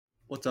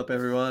What's up,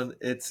 everyone?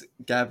 It's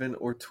Gavin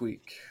or Tweek.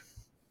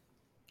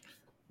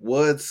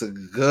 What's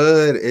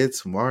good?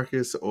 It's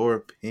Marcus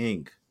or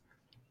Pink.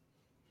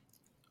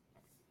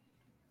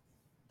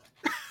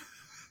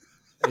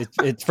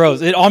 It's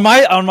frozen. On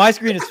my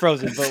screen it's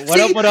frozen. But what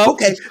up? What up?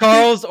 Okay. It's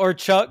Charles or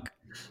Chuck.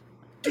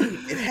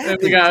 And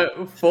we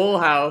got full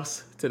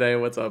house today.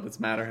 What's up? It's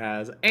Matter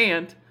Has.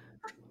 And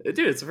dude,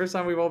 it's the first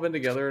time we've all been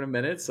together in a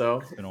minute.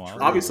 So Been a while.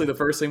 obviously the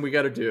first thing we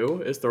got to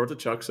do is throw it to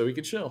Chuck so he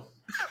can chill.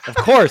 Of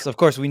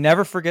course. We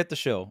never forget the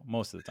show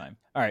most of the time.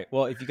 All right.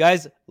 Well, if you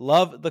guys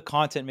love the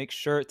content, make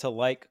sure to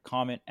like,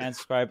 comment, and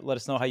subscribe. Let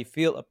us know how you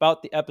feel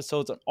about the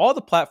episodes on all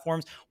the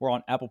platforms. We're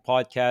on Apple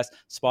Podcasts,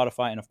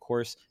 Spotify, and of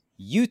course,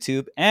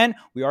 YouTube. And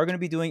we are going to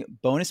be doing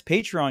bonus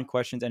Patreon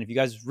questions. And if you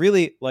guys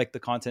really like the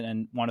content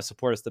and want to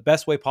support us the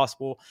best way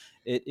possible,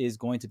 it is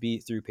going to be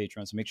through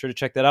Patreon. So make sure to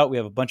check that out. We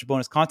have a bunch of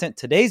bonus content.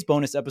 Today's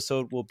bonus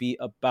episode will be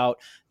about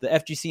the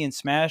FGC and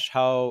Smash.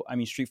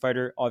 Street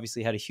Fighter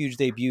obviously had a huge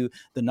debut.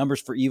 The numbers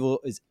for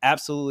Evil is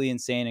absolutely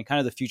insane, and kind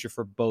of the future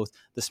for both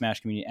the Smash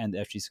community and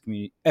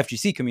the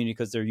FGC community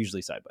because they're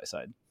usually side by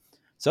side.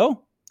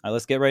 So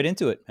let's get right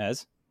into it,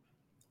 Az.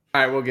 All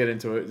right, we'll get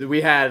into it.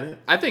 We had,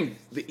 I think,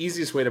 the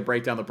easiest way to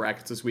break down the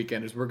brackets this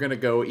weekend is we're going to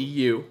go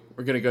EU.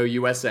 We're going to go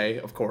USA,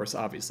 of course.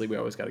 Obviously, we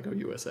always got to go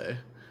USA.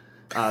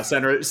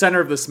 Center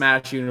of the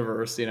Smash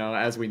universe,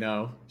 as we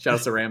know. Shout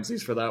out to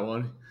Ramses for that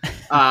one.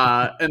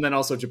 And then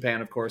also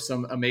Japan, of course.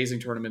 Some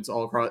amazing tournaments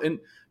all across. And,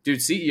 dude,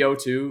 CEO,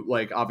 too,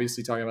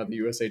 obviously talking about the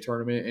USA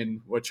tournament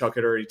and what Chuck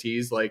had already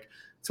teased.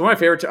 It's one of my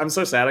favorite. I'm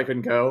so sad I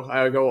couldn't go.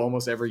 I go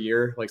almost every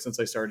year, since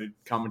I started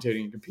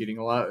commentating and competing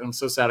a lot. I'm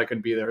so sad I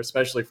couldn't be there,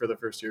 especially for the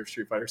first year of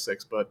Street Fighter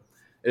 6. But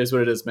it is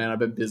what it is, man. I've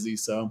been busy,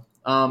 so.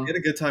 We had a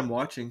good time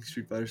watching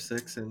Street Fighter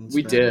 6. And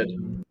we did.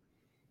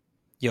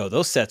 Yo,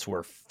 those sets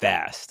were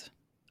fast.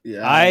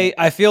 Yeah.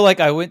 I feel like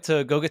I went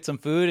to go get some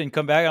food and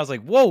come back. And I was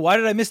like, whoa, why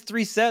did I miss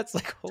 3 sets? 2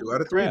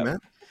 out of 3, man.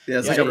 Yeah,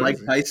 it's like a Mike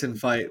Tyson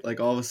fight.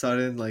 All of a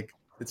sudden,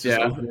 it's just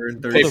over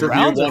in 30 the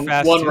rounds are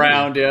fast one too.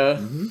 round, yeah.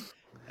 Mm-hmm.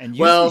 And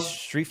usually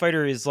Street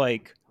Fighter is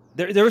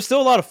there was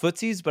still a lot of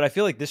footsies, but I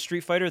feel like this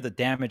Street Fighter, the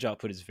damage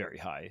output is very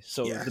high.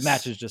 So the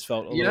matches just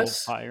felt a little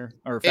higher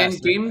or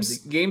faster. And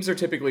games are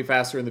typically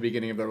faster in the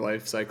beginning of their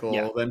life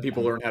cycle. Then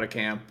people learn how to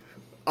camp.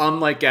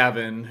 Unlike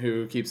Gavin,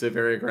 who keeps it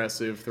very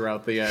aggressive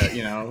throughout the,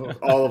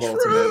 all of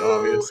Ultimate,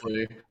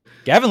 obviously.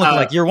 Gavin looking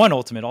like year 1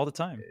 Ultimate all the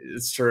time.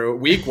 It's true.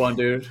 Week 1,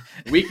 dude.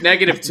 Week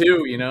 -2,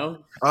 True.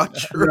 No.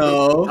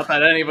 Not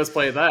that any of us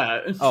played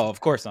that. Oh, of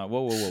course not.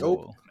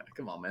 Whoa.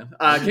 Come on, man.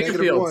 King of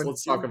Fields,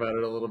 let's talk about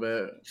it a little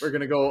bit. We're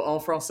going to go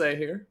en français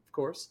here, of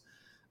course.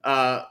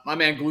 My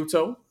man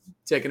Gluto,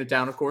 taking it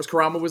down, of course.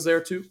 Karama was there,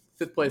 too.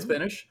 5th place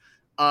finish.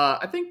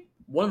 I think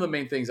one of the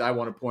main things I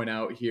want to point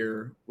out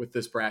here with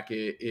this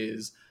bracket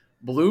is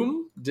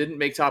Bloom didn't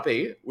make top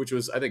 8, which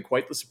was, I think,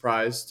 quite the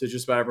surprise to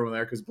just about everyone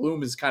there, because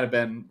Bloom has kind of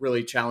been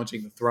really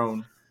challenging the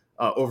throne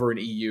over in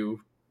EU.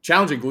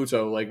 Challenging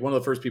Gluto, one of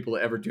the first people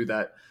to ever do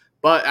that.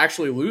 But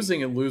actually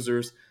losing in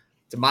losers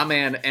to my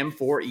man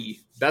M4E,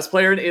 best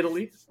player in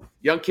Italy,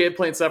 young kid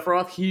playing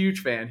Sephiroth,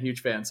 huge fan.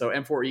 So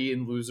M4E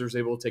in losers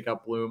able to take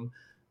out Bloom,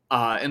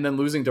 and then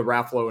losing to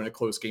Rafflo in a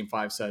close game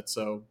 5 set.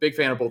 So big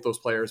fan of both those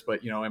players,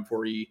 but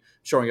M4E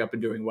showing up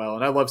and doing well,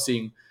 and I love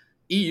seeing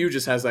EU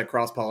just has that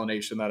cross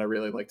pollination that I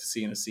really like to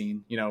see in a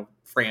scene.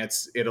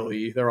 France,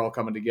 Italy, they're all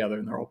coming together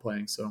and they're all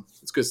playing, so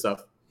it's good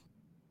stuff.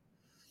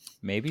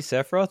 Maybe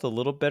Sephiroth a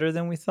little better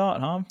than we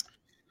thought, huh?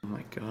 Oh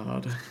my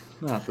god,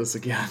 not this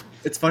again.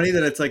 It's funny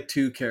that it's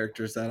 2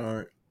 characters that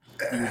aren't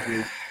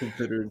usually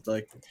considered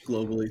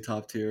globally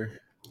top tier.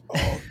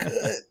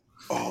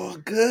 Oh,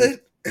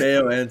 good.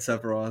 Theo and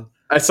Sephiroth.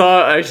 I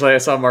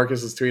saw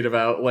Marcus's tweet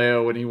about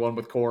Leo when he won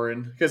with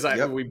Corrin, because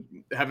we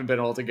haven't been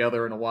all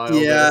together in a while.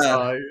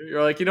 Yeah,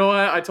 you're like, you know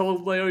what? I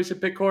told Leo he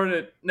should pick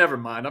Corrin. Never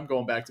mind, I'm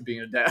going back to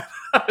being a dad.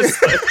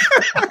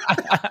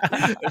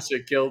 That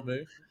shit killed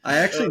me. I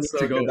actually need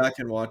to go back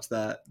and watch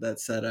that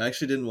set. I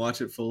actually didn't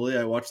watch it fully.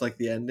 I watched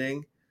the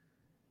ending.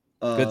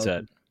 Good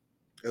set.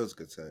 It was a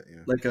good set,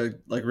 yeah.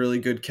 A really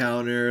good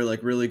counter,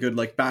 really good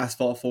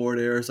fastball forward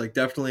airs.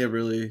 Definitely a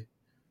really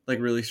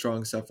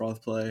strong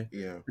Sephiroth play.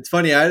 Yeah. It's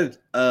funny, I had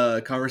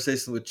a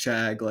conversation with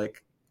Chag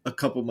a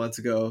couple months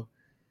ago,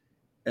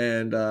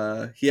 and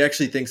he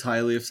actually thinks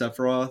highly of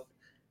Sephiroth,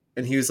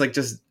 and he was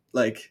just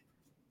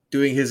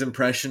doing his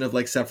impression of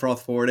Sephiroth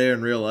forward air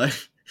in real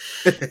life.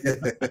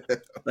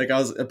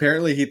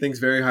 Apparently he thinks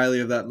very highly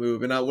of that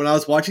move. And when I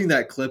was watching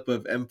that clip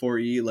of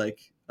M4E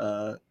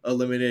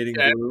eliminating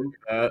Bloom,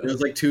 it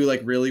was 2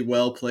 really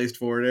well placed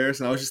forward airs,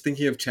 and I was just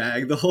thinking of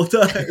Chag the whole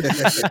time.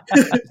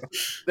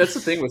 That's the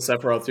thing with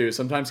Sephiroth too.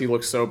 Sometimes he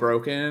looks so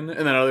broken,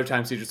 and then other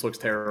times he just looks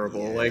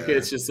terrible. Yeah.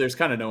 It's just there's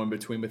kind of no in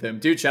between with him.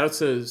 Dude, shout out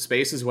to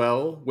Space as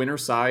well. Winner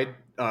side,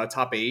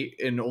 top 8,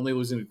 and only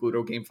losing to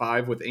Gluto game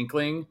 5 with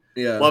Inkling.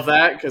 Yeah, love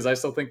that, because I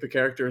still think the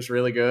character is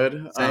really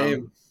good.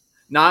 Same.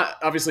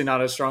 Obviously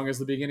not as strong as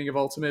the beginning of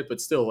Ultimate,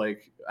 but still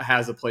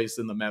has a place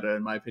in the meta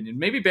in my opinion.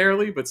 Maybe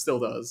barely, but still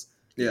does.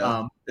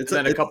 Yeah, it's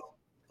a couple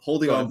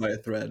holding on by a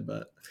thread,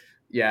 but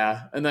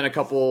yeah, and then a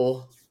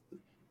couple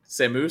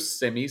Samus's,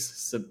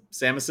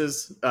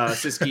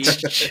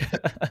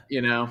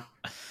 Siski,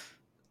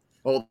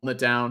 holding it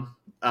down,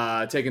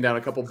 taking down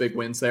a couple big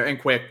wins there, and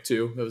Quick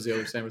too. That was the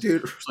other Samus.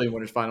 Dude. Especially in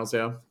winners finals,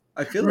 yeah.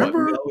 I feel like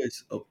we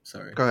always. Oh,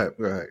 sorry. Go ahead.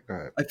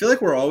 I feel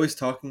like we're always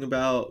talking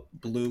about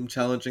Bloom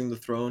challenging the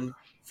throne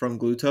from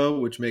Gluto,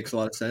 which makes a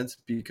lot of sense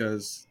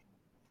because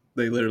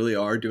they literally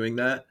are doing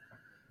that.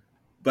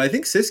 But I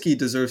think Siski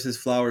deserves his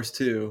flowers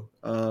too,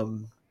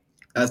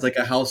 as like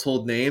a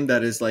household name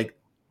that is like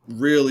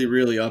really,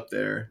 really up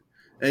there,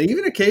 and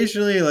even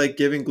occasionally like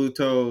giving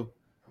Gluto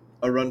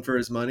a run for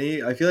his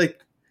money. I feel like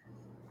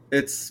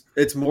it's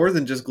more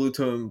than just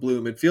Gluto and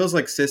Bloom. It feels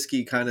like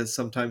Siski kind of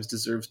sometimes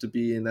deserves to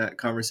be in that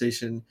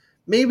conversation.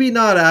 Maybe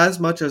not as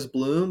much as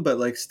Bloom, but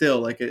like still,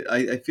 like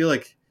I feel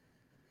like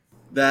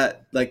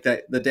that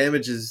the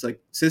damage is like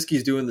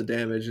Siski's doing the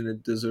damage, and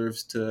it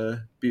deserves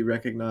to be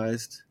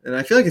recognized. And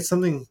I feel like it's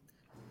something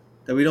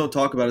that we don't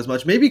talk about as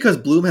much. Maybe because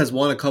Bloom has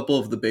won a couple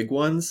of the big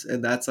ones,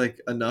 and that's like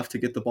enough to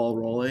get the ball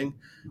rolling.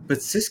 But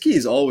Siski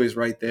is always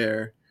right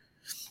there.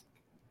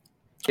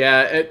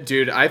 Yeah,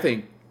 dude, I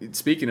think,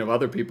 speaking of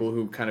other people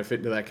who kind of fit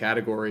into that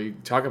category,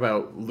 talk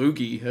about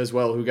Lugi as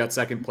well, who got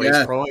second place,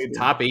 probably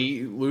top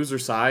 8 loser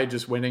side,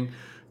 just winning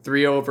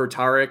 3-0 over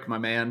Tarek, my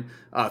man,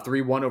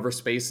 3-1 over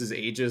Space's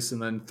Aegis,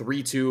 and then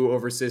 3-2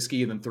 over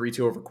Siski, and then 3-2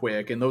 over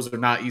Quick. And those are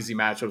not easy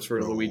matchups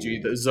for Luigi.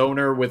 The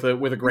Zoner with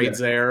a great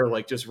Zaire,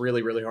 like just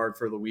really, really hard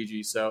for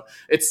Luigi. So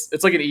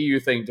it's like an EU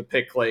thing to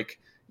pick like,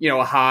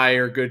 a high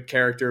or good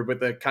character, but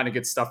that kind of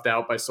gets stuffed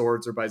out by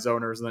swords or by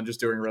zoners and then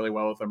just doing really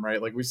well with them,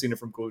 right? Like we've seen it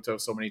from Gluto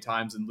so many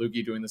times, and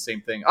Luigi doing the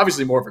same thing.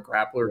 Obviously more of a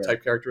grappler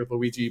type character with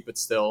Luigi, but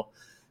still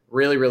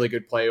really, really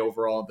good play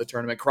overall in the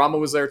tournament. Kurama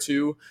was there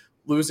too,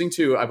 losing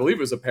to, I believe it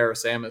was a pair of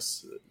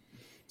Samus's.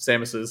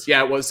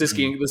 Yeah, it was the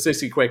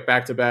Siski Quick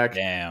back-to-back.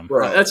 Damn.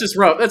 That's just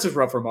rough. That's just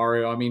rough for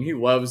Mario. I mean, he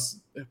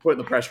loves putting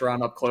the pressure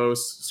on up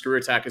close. Screw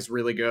attack is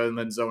really good, and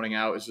then zoning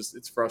out is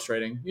it's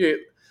frustrating. I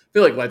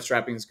feel like ledge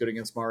trapping is good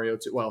against Mario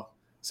too. Well,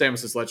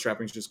 Samus's ledge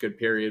trapping is just good,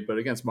 period. But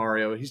against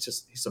Mario,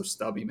 he's so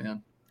stubby,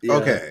 man. Yeah.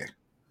 Okay,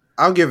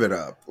 I'll give it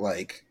up.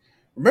 Like,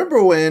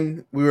 remember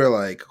when we were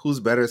like,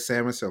 "Who's better,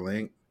 Samus or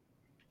Link?"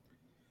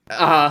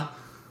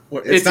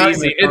 It's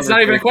easy. It's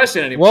not even a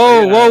question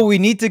anymore. Whoa! We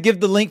need to give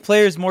the Link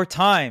players more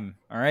time.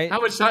 All right.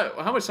 How much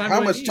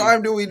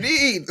time do we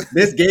need?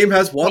 This game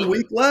has 1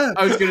 week left.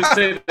 I was going to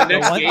say the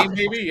next game,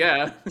 maybe.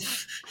 Yeah.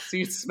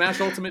 See,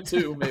 Smash Ultimate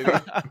 2, maybe.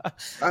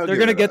 They're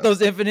going to get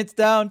those infinites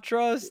down.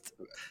 Trust.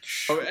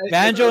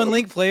 Banjo and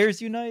Link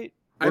players unite.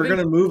 We're going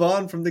to move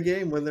on from the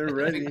game when they're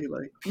ready.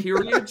 Like,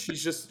 period.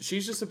 She's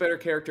just a better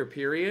character.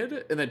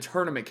 Period. And then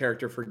tournament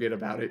character. Forget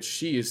about it.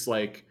 She is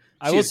like.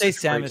 I will say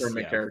Samus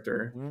tournament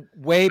character.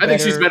 Way better. I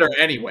think she's better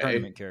anyway.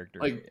 Tournament character.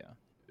 Like,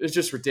 it's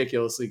just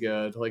ridiculously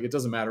good. Like, it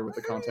doesn't matter what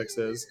the context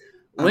is.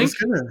 Link,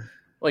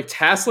 like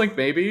TAS Link,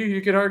 maybe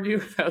you could argue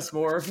has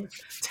more.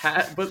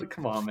 But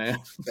come on, man.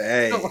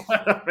 Hey.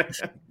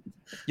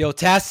 Yo,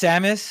 TAS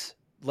Samus,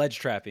 ledge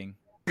trapping. I'm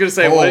gonna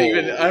say what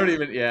even? I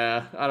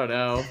don't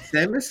know.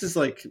 Samus is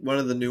like one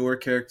of the newer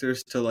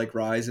characters to like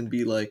rise and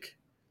be like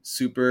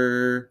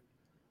super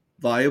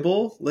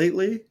viable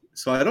lately.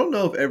 So I don't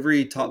know if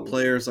every top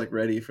player is like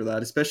ready for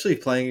that, especially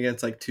playing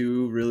against like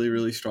 2 really,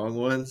 really strong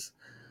ones.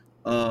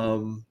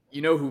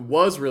 You know who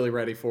was really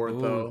ready for it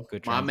though?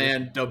 My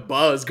man, the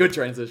Buzz. Good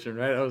transition,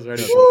 right? I was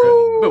ready.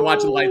 I've been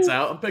watching Lights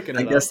Out. I'm picking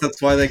it up. I guess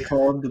that's why they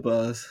call him the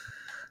Buzz.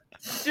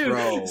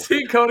 Dude,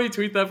 seeing Cody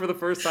tweet that for the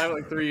first time in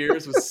like 3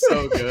 years was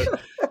so good.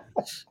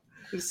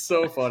 It's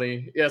so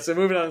funny. Yeah, so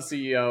moving on to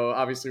CEO,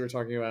 obviously we're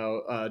talking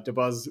about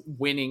DeBuzz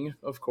winning,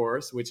 of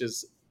course, which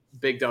is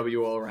big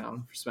W all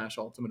around for Smash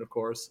Ultimate, of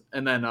course.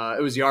 And then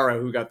it was Yara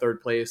who got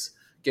third place,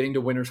 getting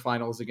to winners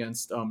finals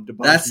against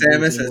DeBuzz. That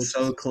Samus is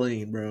so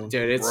clean, bro.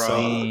 Dude,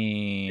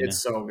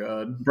 it's so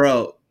good.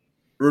 Bro,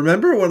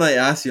 remember when I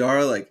asked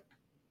Yara, like,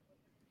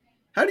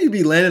 how do you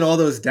be landing all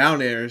those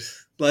down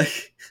airs?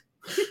 Like,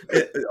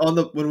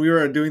 when we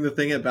were doing the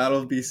thing at Battle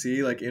of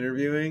BC, like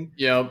interviewing.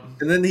 Yep.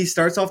 And then he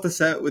starts off the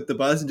set with the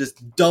Buzz and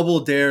just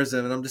double dares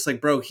him. And I'm just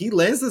like, bro, he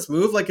lands this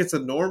move like it's a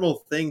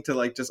normal thing to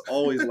like just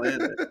always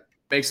land it.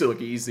 Makes it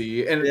look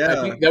easy. And I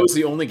think that was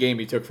the only game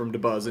he took from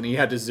DeBuzz, and he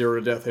had to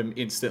 0-death him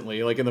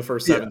instantly, like in the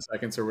first 7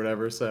 seconds or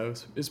whatever. So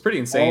it's pretty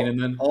insane. And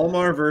then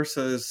Almar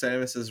versus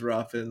Samus is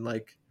rough, and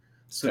like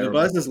so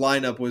DeBuzz's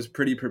lineup was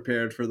pretty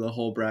prepared for the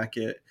whole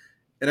bracket.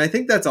 And I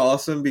think that's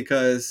awesome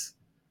because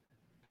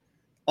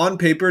on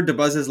paper,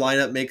 DeBuzz's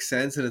lineup makes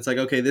sense, and it's like,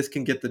 okay, this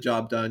can get the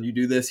job done. You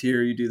do this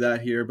here, you do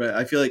that here. But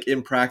I feel like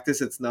in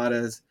practice, it's not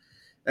as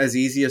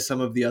easy as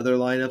some of the other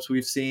lineups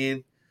we've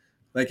seen.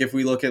 Like if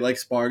we look at like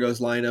Spargo's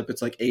lineup,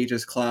 it's like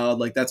Aegis Cloud.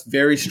 Like that's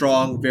very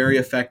strong, very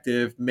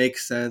effective,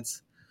 makes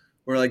sense.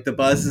 Where like the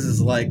Buzz's is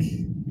like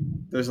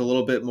there's a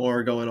little bit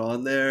more going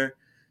on there.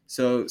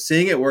 So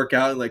seeing it work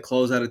out and like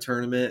close out a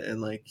tournament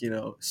and like,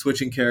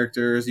 switching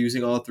characters,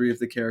 using all 3 of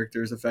the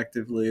characters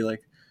effectively,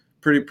 like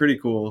pretty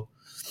cool.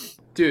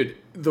 Dude,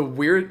 the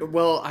weird.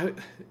 Well,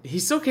 he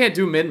still can't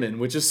do Min,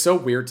 which is so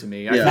weird to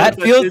me. Yeah.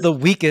 That feels the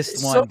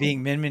weakest one.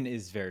 Being Min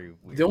is very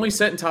weird. The only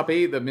set in top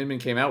 8 that Min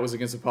came out was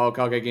against Apollo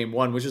Kage game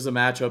 1, which is a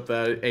matchup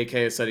that AK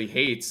has said he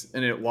hates,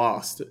 and it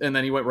lost. And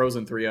then he went Rosa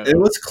in 3-0. It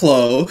was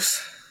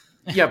close.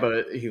 Yeah,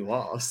 but he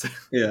lost.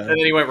 Yeah. And then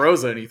he went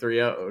Rosa and he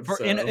 3-0'd.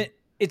 So.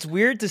 It's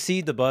weird to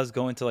see the Buzz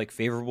go into like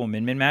favorable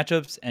Min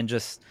matchups, and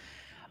just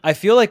I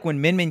feel like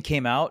when Min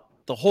came out,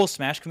 the whole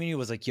Smash community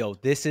was like, "Yo,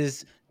 this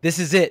is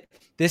it.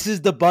 This is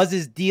the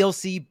Buzz's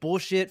DLC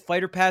bullshit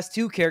Fighter Pass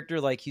 2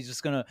 character. Like he's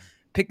just gonna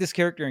pick this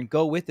character and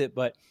go with it."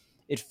 But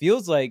it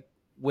feels like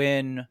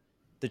when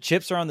the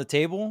chips are on the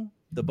table,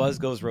 the Buzz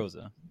goes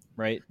Rosa,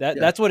 right?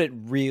 That's what it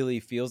really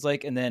feels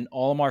like. And then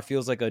Olimar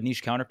feels like a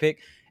niche counter pick.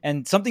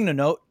 And something to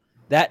note,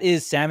 that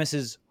is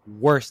Samus's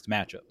worst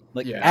matchup.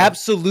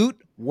 Absolute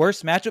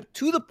worst matchup,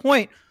 to the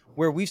point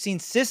where we've seen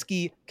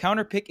Siski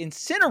counterpick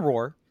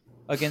Incineroar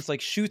against like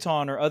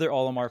Shuton or other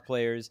Olimar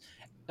players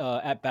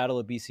at Battle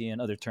of BC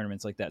and other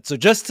tournaments like that. So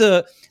just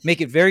to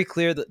make it very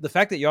clear, the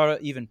fact that Yara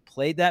even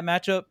played that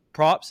matchup,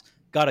 props,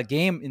 got a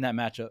game in that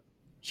matchup,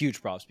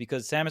 huge props,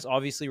 because Samus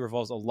obviously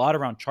revolves a lot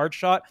around charge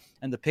shot,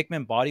 and the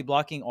Pikmin body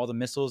blocking all the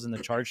missiles in the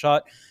charge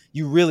shot.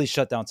 You really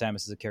shut down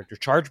Samus as a character.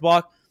 Charge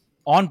block,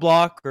 on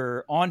block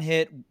or on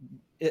hit,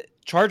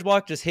 charge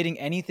block just hitting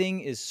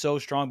anything is so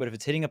strong, but if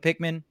it's hitting a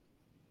Pikmin,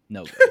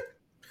 no go.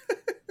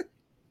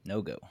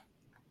 No go.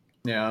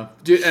 Yeah.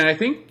 Dude, and I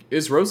think,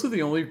 is Rosa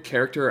the only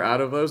character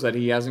out of those that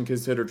he hasn't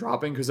considered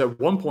dropping? Because at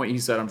one point he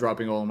said, I'm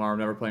dropping Olimar, I'm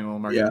never playing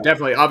Olimar. Yeah.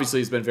 Definitely, obviously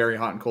he's been very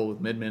hot and cold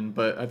with Min,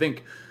 but I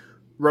think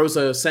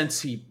Rosa,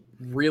 since he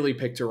really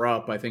picked her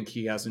up, I think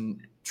he hasn't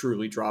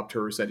truly dropped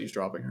her or said he's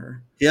dropping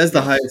her. He has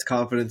the highest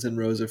confidence in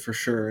Rosa for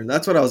sure. And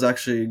that's what I was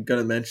actually going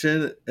to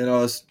mention. And I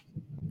was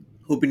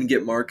hoping to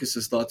get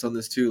Marcus's thoughts on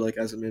this too, like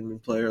as a Min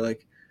player.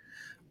 Like,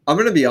 I'm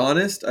going to be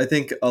honest. I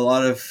think a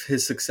lot of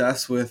his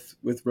success with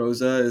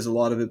Rosa is a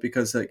lot of it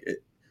because like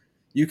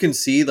you can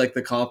see like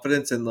the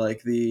confidence and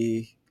like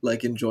the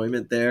like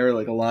enjoyment there,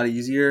 like a lot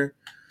easier.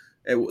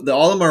 The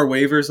Olimar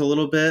wavers a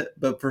little bit,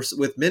 but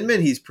with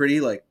Min, he's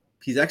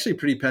actually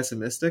pretty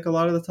pessimistic a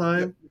lot of the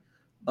time.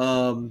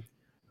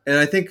 And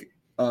I think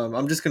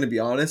I'm just going to be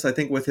honest. I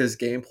think with his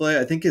gameplay,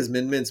 I think his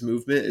Min's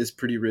movement is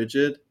pretty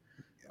rigid.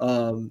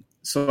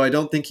 So I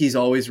don't think he's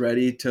always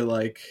ready to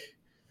like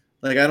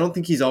I don't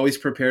think he's always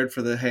prepared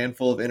for the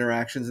handful of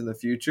interactions in the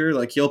future.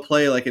 Like he'll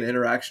play like an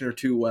interaction or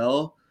two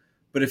well,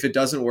 but if it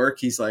doesn't work,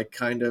 he's like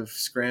kind of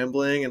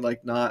scrambling and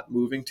like not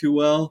moving too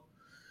well.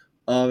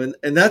 And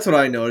that's what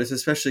I notice,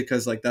 especially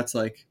because like that's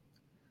like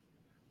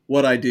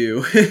what I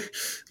do.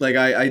 Like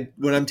I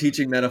when I'm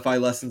teaching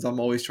Metafy lessons, I'm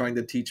always trying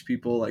to teach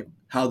people like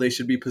how they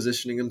should be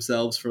positioning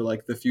themselves for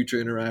like the future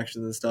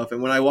interactions and stuff.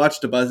 And when I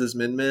watched Abuzz's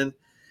Min,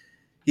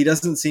 he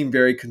doesn't seem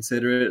very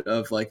considerate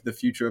of like the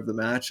future of the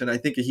match, and I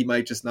think he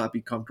might just not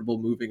be comfortable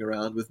moving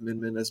around with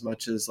Min as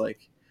much as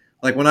like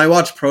when I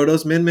watch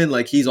Proto's Min,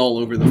 like he's all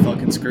over the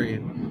fucking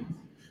screen.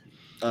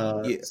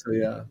 So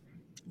yeah.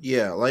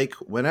 Yeah, like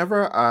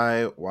whenever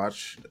I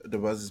watch the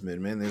Buzz's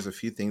Min, there's a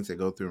few things that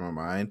go through my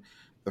mind.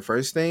 The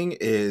first thing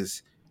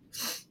is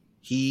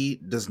he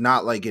does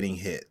not like getting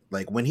hit.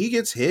 Like when he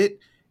gets hit,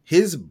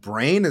 his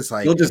brain is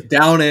like, he'll just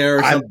down air.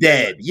 Or I'm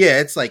dead. Yeah,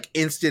 it's like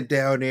instant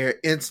down air,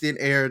 instant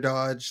air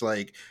dodge.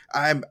 Like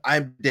I'm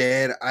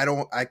dead.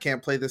 I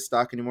can't play this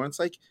stock anymore. It's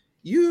like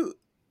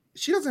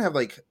she doesn't have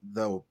like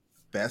the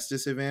best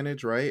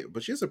disadvantage, right?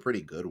 But she has a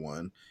pretty good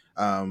one.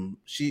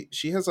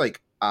 She has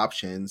like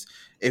options.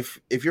 If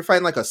you're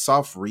fighting like a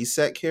soft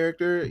reset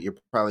character, you're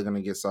probably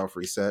gonna get soft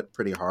reset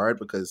pretty hard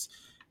because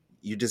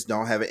you just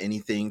don't have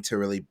anything to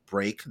really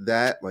break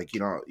that. Like,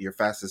 your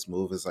fastest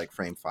move is like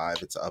frame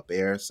 5. It's up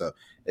air, so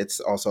it's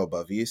also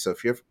above you. So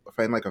if you're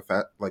fighting like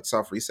a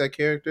soft reset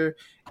character,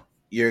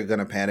 you're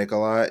gonna panic a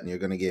lot and you're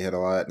gonna get hit a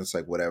lot, and it's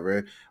like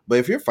whatever. But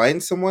if you're fighting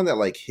someone that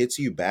like hits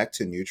you back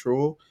to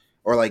neutral,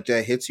 or like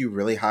that hits you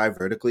really high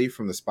vertically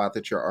from the spot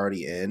that you're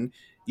already in,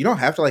 you don't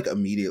have to like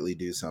immediately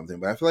do something.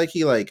 But I feel like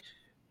he like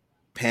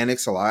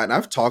panics a lot, and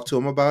I've talked to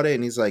him about it,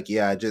 and he's like,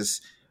 yeah,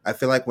 I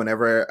feel like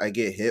whenever I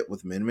get hit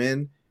with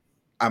Min,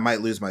 I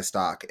might lose my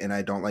stock, and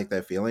I don't like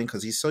that feeling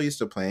because he's so used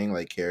to playing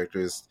like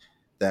characters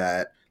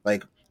that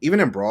like even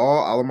in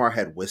Brawl, Olimar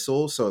had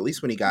Whistle, so at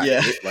least when he got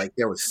hit, like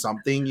there was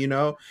something,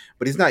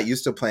 but he's not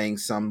used to playing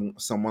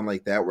someone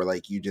like that where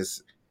like you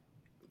just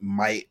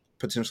might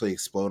potentially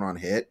explode on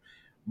hit.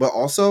 But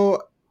also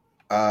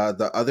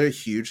the other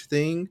huge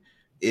thing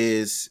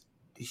is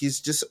he's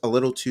just a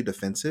little too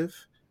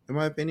defensive, in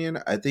my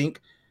opinion. I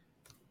think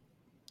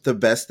the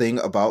best thing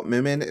about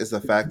Min is the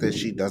fact that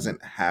she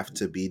doesn't have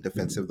to be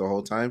defensive the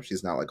whole time.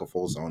 She's not like a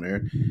full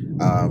zoner.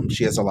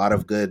 She has a lot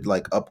of good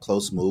like up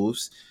close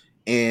moves,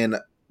 and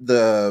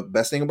the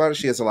best thing about it,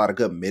 she has a lot of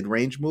good mid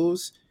range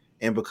moves.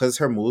 And because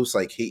her moves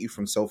like hit you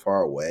from so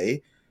far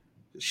away,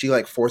 she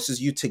like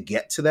forces you to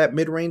get to that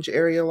mid range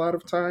area a lot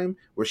of time,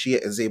 where she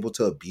is able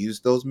to abuse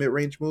those mid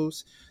range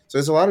moves. So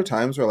there's a lot of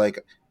times where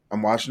like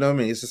I'm watching him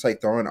and he's just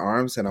like throwing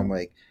arms, and I'm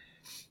like,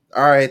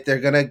 all right, they're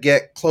gonna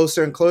get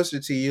closer and closer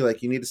to you.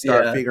 Like you need to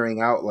start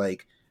figuring out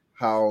like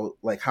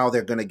how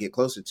they're gonna get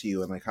closer to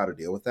you and like how to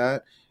deal with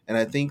that. And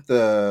I think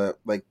the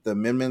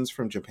Minmins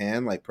from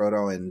Japan, like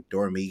Proto and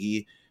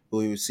Doramigi, who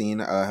we've seen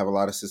have a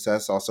lot of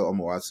success. Also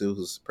Omoatsu,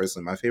 who's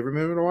personally my favorite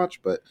Minmin to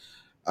watch, but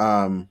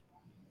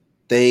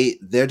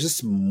they're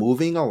just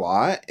moving a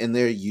lot, and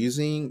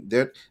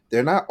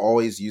they're not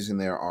always using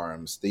their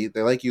arms. They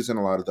like using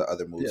a lot of the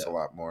other moves a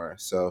lot more.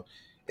 So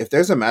if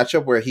there's a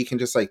matchup where he can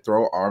just like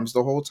throw arms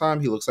the whole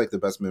time, he looks like the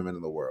best Minmin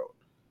in the world.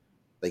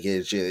 Like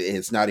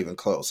it's not even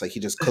close. Like he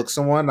just cooks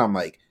someone. I'm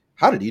like,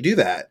 how did he do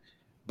that?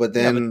 But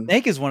then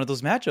Snake is one of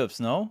those matchups,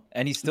 no?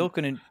 And he still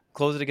couldn't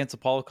close it against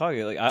Apollo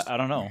Kage. Like I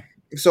don't know.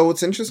 So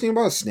what's interesting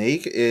about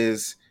Snake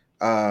is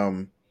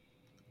when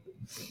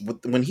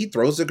he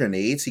throws the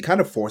grenades, he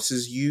kind of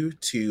forces you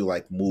to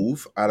like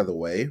move out of the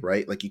way,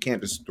 right? Like you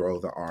can't just throw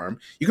the arm.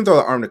 You can throw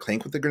the arm to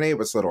clink with the grenade,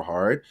 but it's a little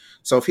hard.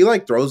 So if he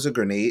like throws a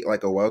grenade,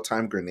 like a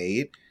well-timed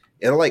grenade,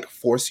 it'll like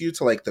force you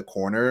to like the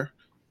corner.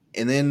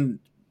 And then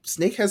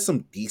Snake has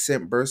some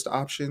decent burst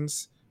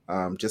options,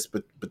 just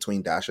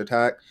between dash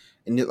attack.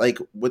 And like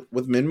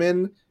with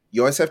Min,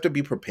 you always have to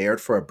be prepared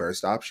for a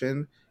burst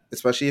option,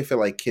 especially if it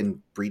like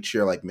can breach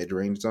your like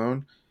mid-range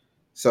zone.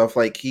 So if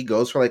like he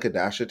goes for like a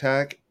dash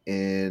attack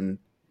and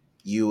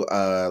you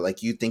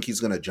you think he's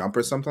gonna jump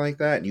or something like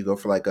that, and you go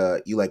for like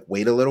you like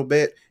wait a little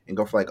bit and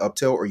go for like up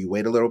tilt, or you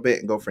wait a little bit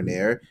and go for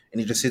nair, and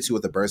he just hits you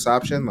with a burst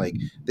option, like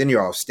then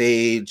you're off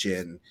stage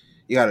and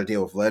you got to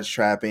deal with ledge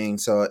trapping.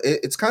 So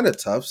it's kind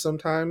of tough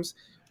sometimes.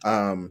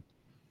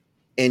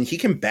 And he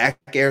can back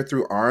air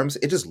through arms.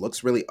 It just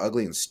looks really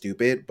ugly and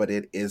stupid, but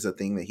it is a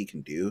thing that he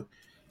can do.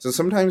 So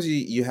sometimes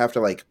you have to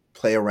like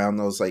play around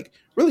those like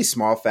really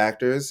small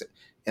factors,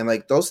 and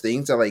like those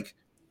things that like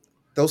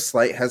those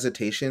slight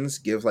hesitations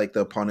give like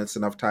the opponents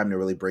enough time to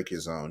really break your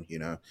zone, you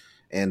know?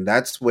 And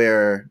that's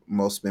where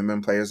most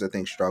Minmin players I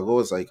think struggle,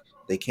 is like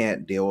they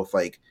can't deal with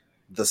like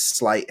the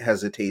slight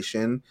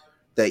hesitation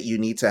that you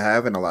need to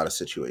have in a lot of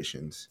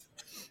situations.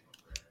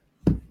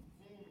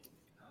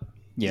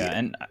 Yeah,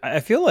 and I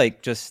feel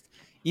like just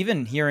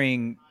even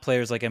hearing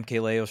players like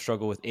MKLeo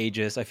struggle with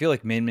Aegis, I feel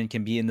like Minmin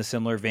can be in the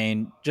similar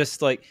vein,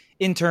 just like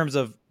in terms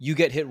of you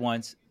get hit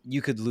once,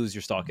 you could lose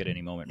your stock at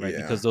any moment, right?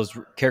 Yeah. Because those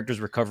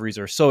characters' recoveries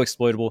are so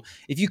exploitable.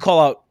 If you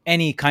call out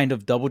any kind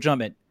of double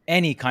jump at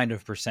any kind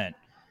of percent,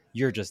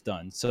 you're just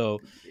done. So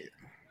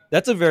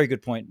that's a very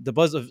good point. The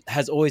Buzz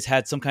has always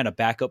had some kind of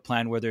backup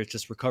plan, whether it's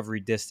just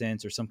recovery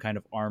distance or some kind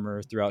of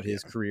armor throughout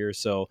his career.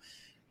 So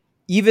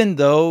even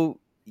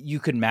though you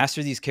could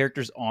master these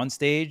characters on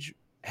stage,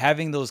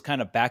 having those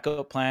kind of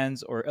backup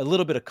plans or a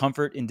little bit of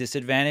comfort in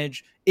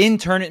disadvantage in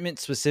tournament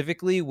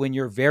specifically, when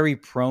you're very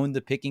prone to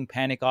picking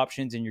panic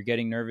options and you're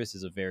getting nervous,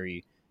 is a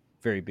very,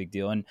 very big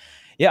deal. And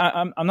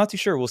yeah, I'm not too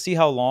sure. We'll see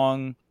how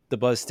long the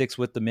Buzz sticks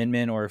with the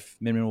Min, or if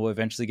Min will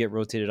eventually get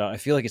rotated out. I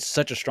feel like it's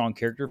such a strong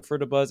character for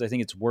the Buzz. I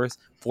think it's worth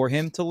for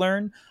him to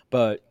learn,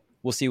 but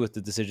we'll see with the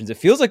decisions. It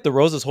feels like the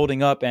Rose is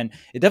holding up, and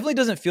it definitely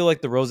doesn't feel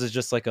like the Rose is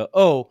just like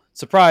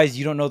surprise,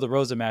 you don't know the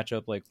Rosa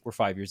matchup. Like, we're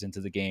 5 years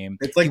into the game.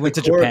 It's like he went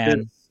to core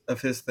Japan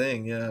of his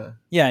thing, yeah.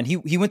 Yeah, and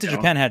he went to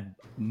Japan, had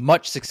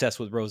much success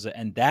with Rosa,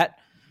 and that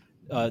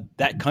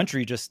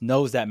country just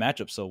knows that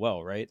matchup so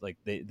well, right? Like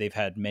they've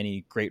had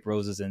many great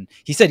Roses, and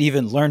he said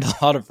even learned a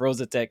lot of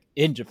Rosa tech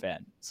in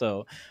Japan.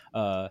 So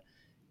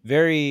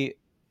very,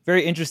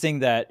 very interesting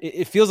that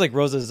it feels like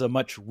Rosa is a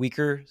much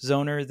weaker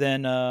zoner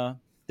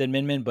than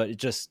Min, but it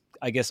just,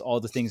 I guess all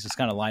the things just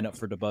kind of line up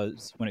for the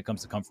Buzz when it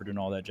comes to comfort and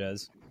all that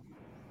jazz.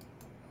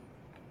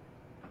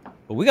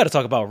 But we got to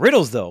talk about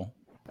Riddles, though.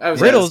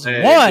 Riddles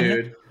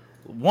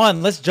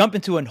won. Let's jump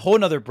into a whole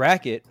nother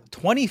bracket.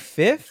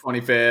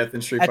 25th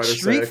in Street Fighter 6.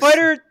 Street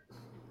Fighter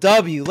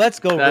W. Let's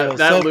go, Riddles.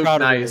 That so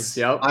proud nice.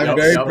 of Riddles. I'm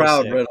very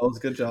proud, Riddles.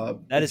 Good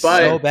job. That is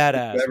so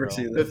badass,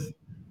 bro.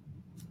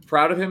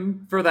 Proud of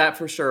him for that,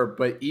 for sure.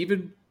 But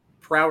even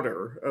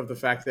prouder of the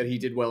fact that he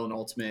did well in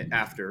Ultimate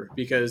after,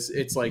 because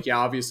it's like, yeah,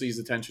 obviously his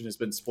attention has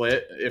been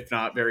split, if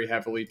not very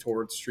heavily,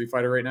 towards Street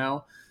Fighter right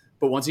now.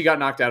 But once he got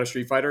knocked out of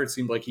Street Fighter, it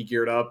seemed like he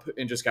geared up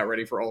and just got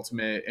ready for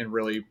Ultimate and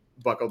really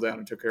buckled down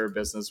and took care of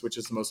business, which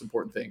is the most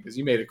important thing, because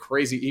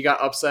he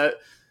got upset,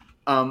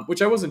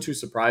 which I wasn't too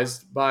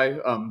surprised by.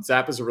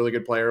 Zap is a really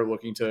good player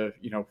looking to,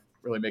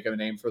 really make a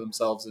name for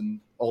themselves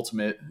in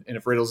Ultimate. And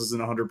if Riddles isn't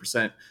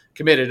 100%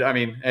 committed, I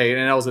mean, hey,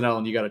 an L's an L,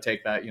 and you got to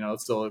take that.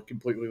 It's still a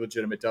completely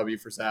legitimate W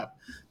for Zap.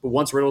 But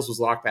once Riddles was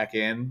locked back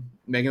in,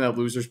 making that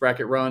losers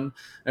bracket run,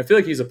 I feel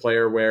like he's a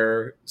player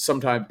where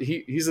sometimes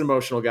he's an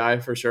emotional guy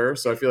for sure.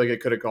 So I feel like it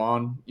could have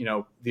gone,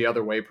 the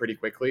other way pretty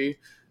quickly,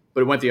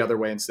 but it went the other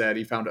way instead.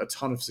 He found a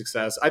ton of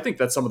success. I think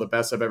that's some of the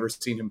best I've ever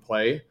seen him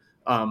play.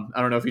 I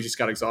don't know if he just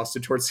got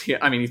exhausted towards he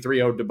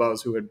 3-0'd to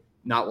Buzz, who had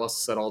not lost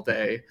a set all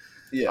day.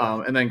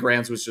 Yeah. And then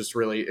Grand's was just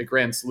really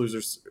Grand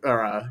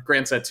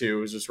set 2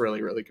 was just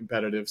really, really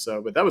competitive.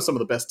 So, but that was some of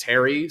the best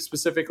Terry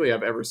specifically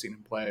I've ever seen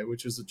him play,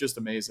 which was just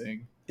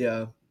amazing.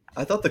 Yeah.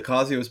 I thought the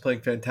Kazuya was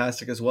playing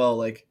fantastic as well.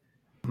 Like,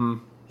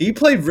 he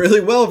played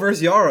really well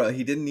versus Yara.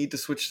 He didn't need to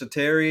switch to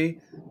Terry.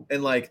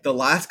 And like the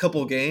last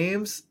couple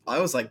games, I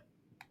was like,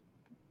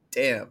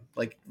 damn,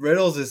 like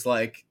Riddles is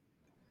like,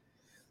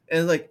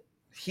 and like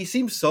he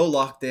seemed so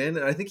locked in,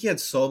 and I think he had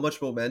so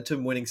much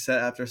momentum winning set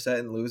after set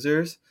in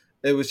losers.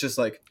 It was just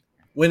like,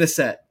 win a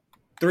set,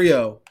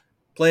 3-0,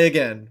 play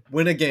again,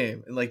 win a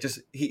game, and like just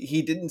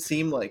he didn't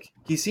seem like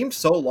he seemed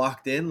so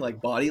locked in,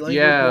 like body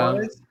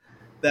language wise,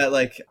 that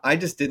like I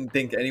just didn't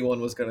think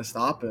anyone was gonna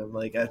stop him.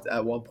 Like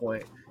at one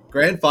point,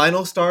 grand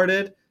final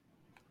started,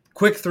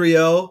 quick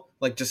 3-0,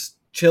 like just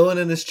chilling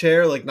in his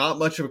chair, like not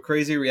much of a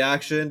crazy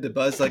reaction.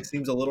 DeBuzz like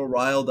seems a little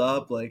riled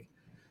up, like.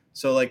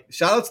 So, like,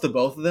 shout-outs to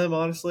both of them,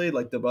 honestly.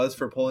 Like, DeBuzz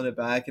for pulling it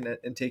back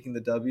and taking the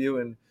W,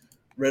 and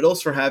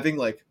Riddles for having,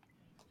 like,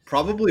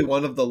 probably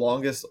one of the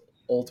longest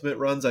ultimate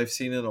runs I've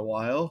seen in a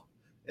while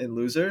in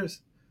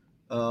losers.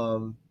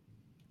 And,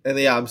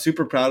 yeah, I'm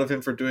super proud of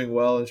him for doing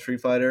well in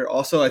Street Fighter.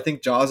 Also, I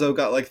think Jazzo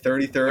got, like,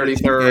 33rd.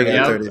 33rd,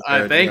 yep.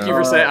 33rd, thank you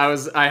for saying.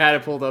 I had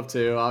it pulled up,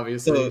 too,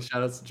 obviously. So,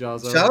 shout-outs to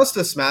Jazzo. Shout-outs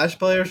to Smash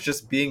players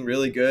just being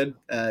really good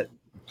at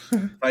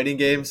fighting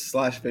games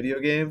 / video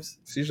games.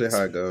 It's usually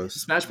how it goes.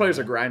 Smash players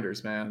are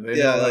grinders, man. They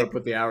know how to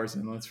put the hours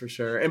in, that's for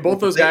sure. And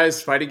both those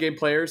guys, fighting game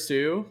players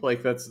too.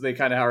 Like they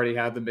kind of already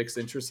have the mixed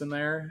interest in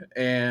there.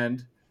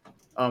 And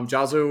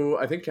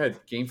Jazzo, I think, had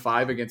game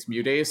 5 against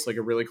Mudace, like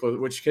a really close,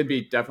 which could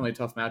be definitely a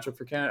tough matchup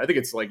for Ken. I think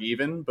it's like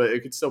even, but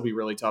it could still be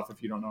really tough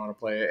if you don't know how to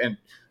play it. And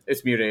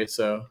it's Mudace,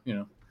 so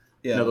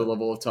another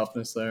level of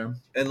toughness there.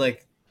 And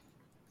like,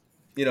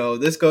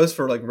 this goes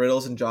for like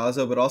Riddles and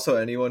Jazzo, but also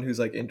anyone who's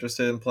like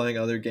interested in playing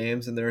other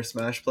games and they're a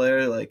Smash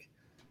player. Like,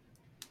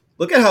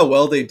 look at how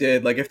well they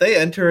did. Like, if they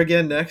enter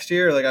again next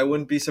year, like I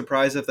wouldn't be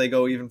surprised if they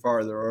go even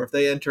farther, or if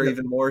they enter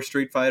even more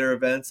Street Fighter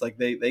events. Like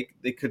they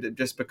could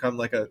just become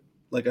like a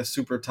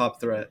super top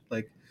threat.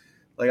 Like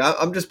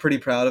I'm just pretty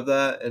proud of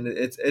that, and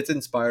it's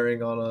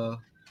inspiring on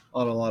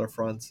a lot of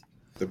fronts.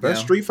 The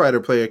best Street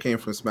Fighter player came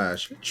from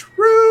Smash.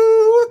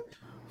 True.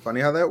 Funny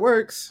how that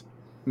works.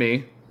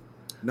 Me.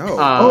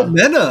 No.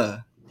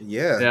 Mena.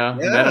 Yeah.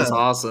 Mena's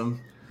awesome.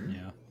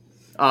 Yeah.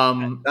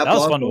 That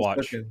was fun to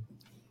watch.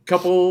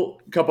 Couple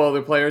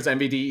other players,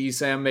 MVD,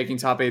 ESAM making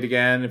top 8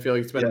 again. I feel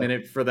like it's been a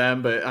minute for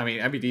them, but I mean,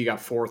 MVD got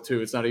 4th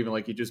too. It's not even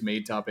like he just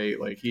made top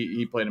 8. Like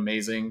he played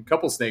amazing.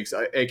 Couple snakes.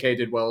 AK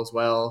did well as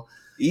well.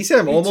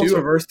 ESAM almost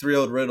reversed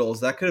 3-0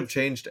 Riddles. That could have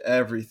changed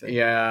everything.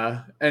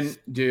 Yeah. And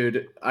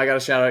dude, I got to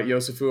shout out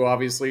Yosefu,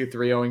 obviously,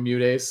 3-0ing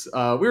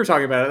Mudace. We were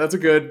talking about it. That's a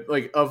good,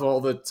 like, of all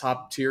the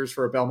top tiers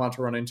for a Belmont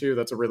to run into,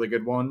 that's a really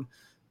good one.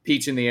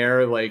 Peach in the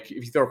air, like,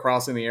 if you throw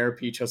Cross in the air,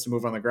 Peach has to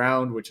move on the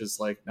ground, which is,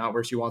 like, not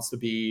where she wants to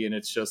be. And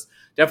it's just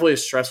definitely a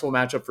stressful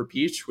matchup for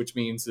Peach, which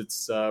means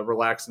it's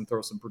relax and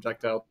throw some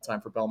projectile time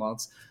for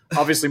Belmonts.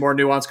 Obviously, more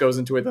nuance goes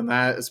into it than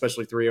that,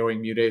 especially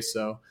 3-0ing Mudace,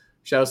 so...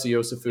 Shout out to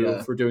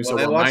Yosefu for doing so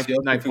well.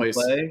 Ninth place.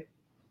 Play,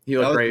 he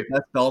looked great. The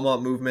best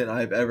Belmont movement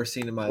I've ever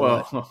seen in my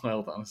life.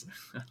 Well, honestly.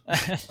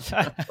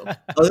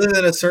 Other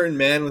than a certain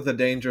man with a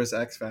dangerous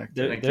X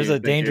factor. There's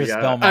a dangerous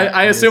Belmont.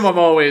 I assume I'm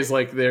always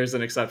like, there's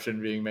an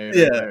exception being made.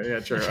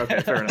 Yeah, true. Okay,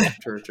 fair enough.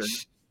 True.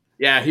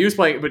 Yeah, he was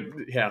playing, but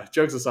yeah,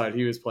 jokes aside,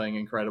 he was playing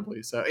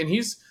incredibly. So, and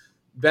he's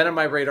been on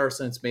my radar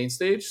since main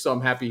stage, so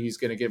I'm happy he's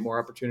going to get more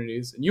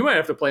opportunities. And you might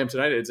have to play him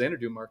tonight at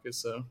Xanadu, Marcus,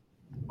 so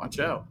watch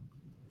out.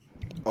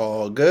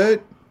 All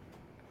good.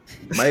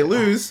 Might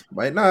lose,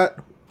 might not.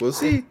 We'll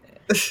see.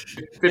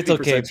 It's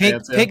okay.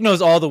 Pink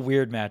knows all the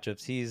weird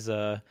matchups. He's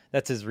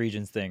that's his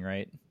region's thing,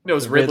 right? It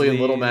was Ridley and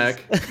Little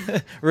Mac.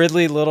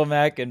 Ridley, Little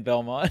Mac, and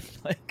Belmont.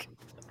 Like,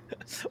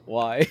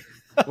 why?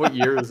 What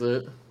year is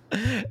it?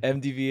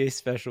 MDVA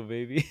special,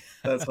 baby.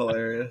 That's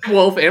hilarious.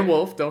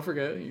 Wolf. Don't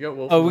forget, you got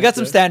Wolf. Oh, we got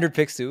some standard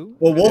picks too.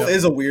 Well, Wolf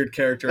is a weird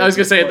character. I was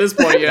gonna say at this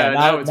point,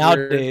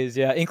 nowadays,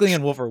 weird. Inkling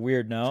and Wolf are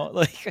weird now.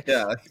 Like,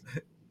 yeah.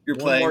 You're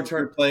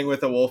playing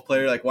with a Wolf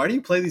player. Like, why do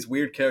you play these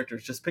weird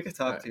characters? Just pick a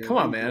top tier. Come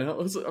on, man.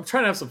 I'm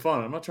trying to have some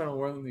fun. I'm not trying to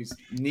run these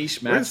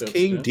niche matchups. Where's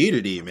King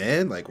Dedede,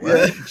 man? Like,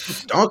 what? Yeah.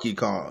 Donkey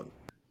Kong.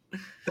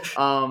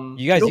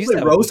 You guys used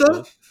play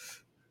Rosa?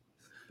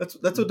 That's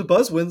what the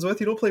Buzz wins with.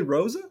 You don't play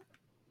Rosa?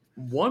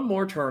 One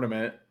more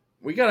tournament.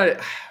 We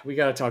gotta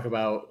talk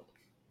about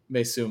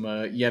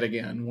Maesuma yet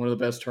again. One of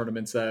the best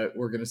tournaments that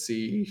we're gonna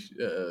see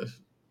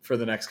for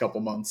the next couple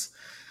months.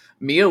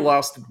 Mia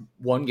lost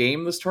one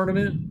game this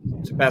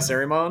tournament to pass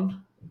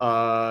Arimon.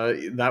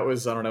 That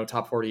was, I don't know,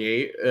 top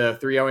 48.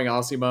 3-0ing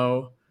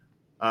Osimo,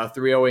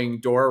 3-0ing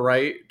Dora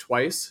Wright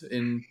twice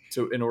in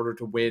order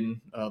to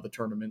win the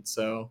tournament.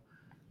 So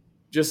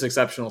just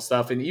exceptional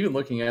stuff. And even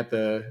looking at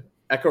the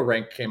Echo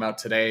rank came out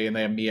today, and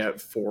they have Mia at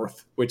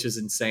 4th, which is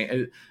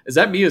insane. Is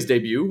that Mia's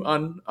debut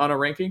on a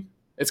ranking?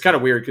 It's kind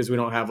of weird because we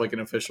don't have like an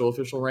official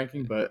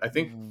ranking, but I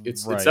think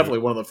it's definitely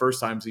one of the first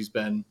times he's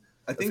been.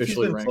 I think he's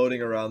been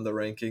floating around the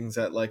rankings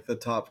at like the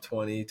top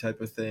 20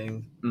 type of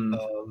thing.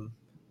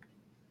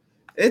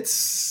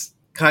 It's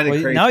kind of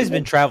crazy. Now he's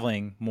been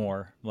traveling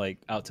more, like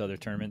out to other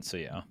tournaments. So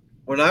yeah.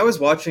 When I was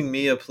watching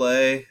Mia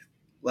play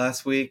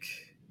last week,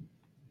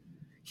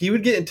 he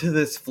would get into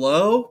this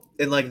flow,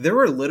 and like there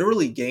were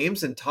literally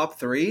games in top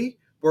 3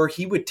 where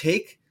he would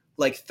take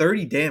like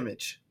 30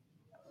 damage,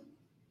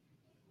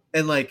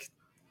 and like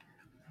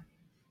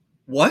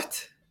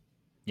what?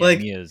 Yeah, like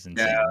Mia's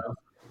insane. Yeah.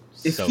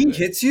 if So he good.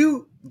 hits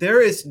you,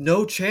 there is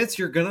no chance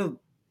you're gonna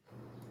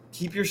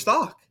keep your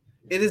stock.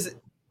 It is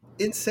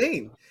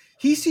insane.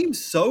 He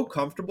seems so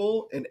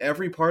comfortable in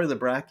every part of the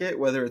bracket,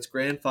 whether it's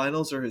grand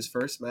finals or his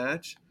first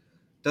match.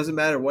 Doesn't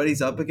matter what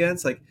he's up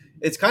against. Like,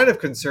 it's kind of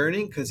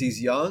concerning because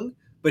he's young,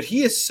 but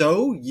he is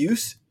so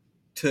used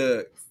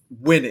to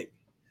winning.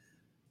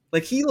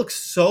 Like, he looks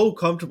so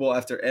comfortable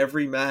after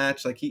every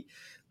match. Like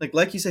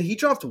you said, he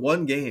dropped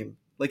one game.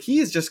 Like, he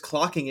is just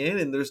clocking in,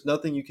 and there's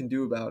nothing you can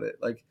do about it.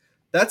 Like,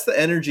 that's the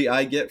energy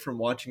I get from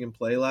watching him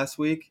play last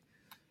week.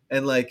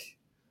 And like,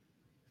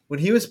 when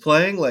he was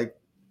playing, like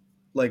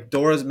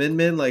Dora's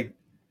Min, like,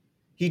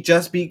 he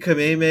just beat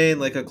Kameme in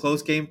like a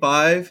close game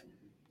 5,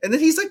 and then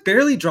he's like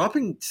barely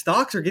dropping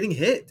stocks or getting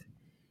hit.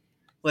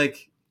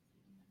 Like,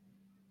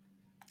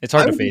 It's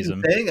hard to phase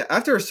him.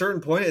 After a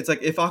certain point, it's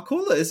like if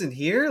Akula isn't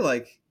here,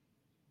 like,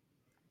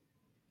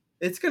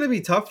 it's gonna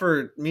be tough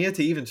for Mia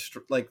to even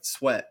like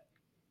sweat.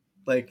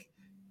 Like,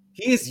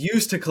 he is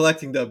used to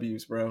collecting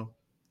W's, bro.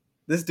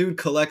 This dude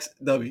collects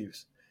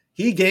W's.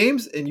 He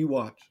games and you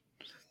watch.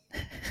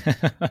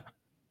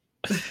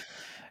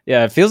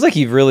 Yeah, it feels like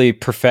he really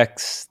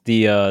perfects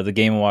the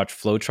Game & Watch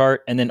flowchart,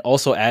 and then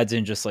also adds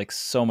in just like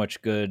so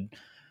much good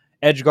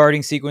edge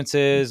guarding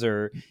sequences,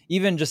 or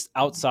even just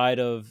outside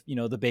of, you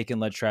know, the bacon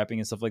ledge trapping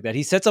and stuff like that.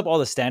 He sets up all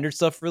the standard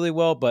stuff really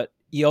well, but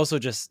he also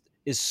just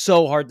is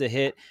so hard to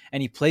hit,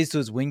 and he plays to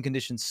his win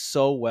conditions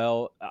so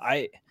well.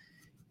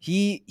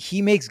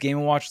 He makes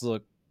Game & Watch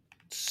look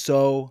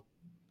so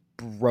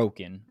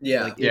broken.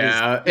 Yeah, like,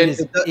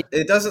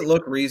 it doesn't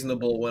look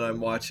reasonable when I'm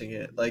watching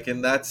it. Like,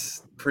 and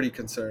that's pretty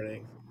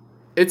concerning.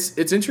 It's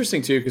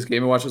interesting too, because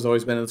Game & Watch has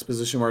always been in this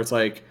position where it's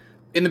like,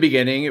 in the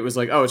beginning, it was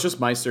like, oh, it's just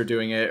Meister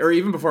doing it. Or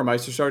even before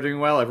Meister started doing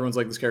well, everyone's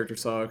like, this character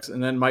sucks.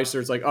 And then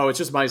Meister's like, oh, it's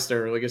just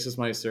Meister. Like, it's just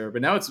Meister.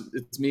 But now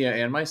it's Mia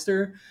and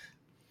Meister.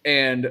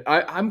 And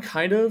I'm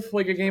kind of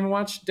like a Game &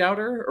 Watch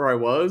doubter, or I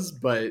was,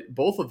 but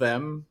both of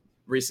them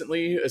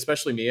recently,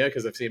 especially Mia,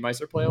 because I've seen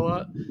Meister play a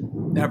lot,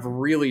 have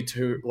really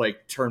turned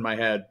my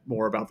head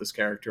more about this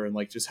character and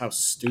like just how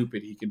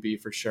stupid he can be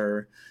for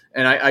sure.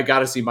 And I got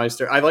to see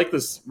Meister. I like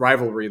this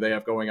rivalry they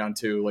have going on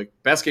too. Like,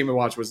 best Game &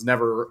 Watch was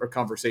never a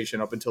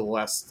conversation up until the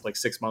last like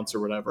 6 months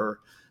or whatever.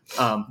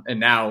 And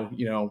now,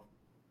 you know,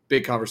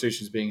 big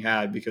conversations being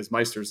had because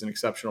Meister's an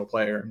exceptional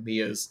player.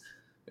 Mia's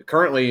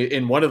currently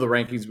in one of the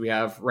rankings we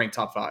have ranked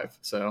top 5.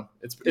 So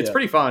it's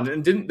pretty fun.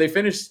 And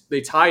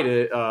they tied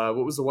it.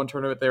 What was the one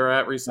tournament they were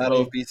at recently?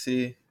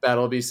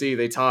 Battle of BC.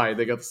 They tied.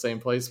 They got the same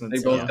placement.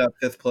 They both got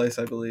 5th place,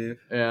 I believe.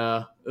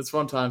 Yeah. It's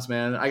fun times,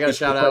 man. I got to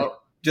shout out.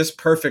 Just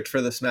perfect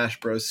for the Smash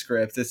Bros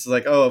script. It's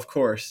like, oh, of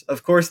course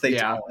they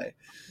tie.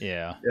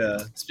 Yeah.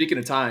 Speaking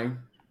of tying,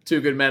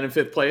 2 good men in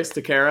 5th place,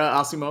 Takara,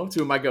 Asimo,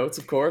 2 of my goats,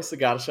 of course. I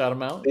gotta shout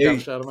them out.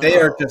 They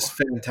are just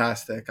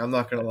fantastic. I'm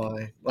not gonna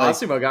lie. Like,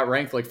 Asimo got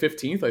ranked like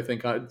 15th, I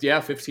think.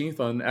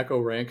 15th on Echo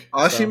rank.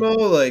 Asimo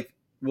like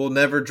will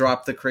never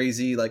drop the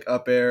crazy like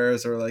up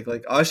airs, or like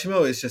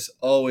Asimo is just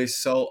always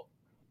so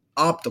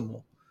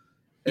optimal.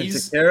 And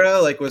Takara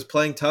like was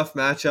playing tough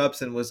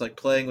matchups and was like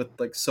playing with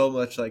like so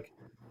much like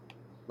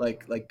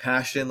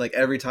passion. Like,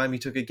 every time he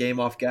took a game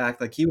off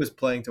Gak, like, he was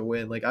playing to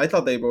win. Like, I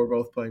thought they were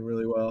both playing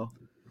really well.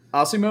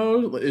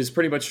 Asimo is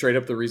pretty much straight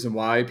up the reason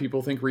why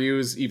people think Ryu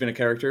is even a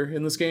character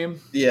in this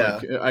game. Yeah.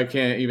 Like, I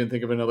can't even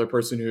think of another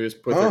person who has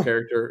put their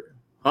character...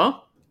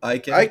 Huh?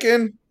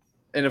 Aiken.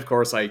 And of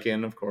course,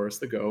 Aiken, of course,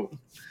 the GOAT.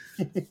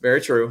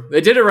 Very true. They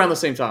did it around the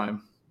same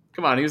time.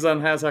 Come on, he was on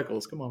Has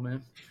Heckles. Come on,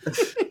 man.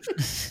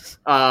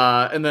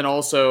 And then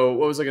also,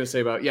 what was I going to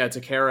say about... Yeah,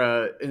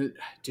 Takara.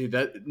 Dude,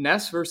 that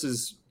Ness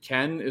versus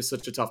Ken is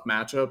such a tough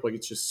matchup. Like,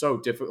 it's just so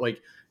difficult.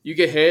 Like, you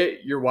get hit,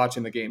 you're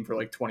watching the game for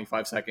like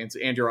 25 seconds,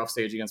 and you're off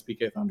stage against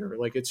PK Thunder.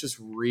 Like, it's just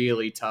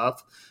really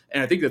tough.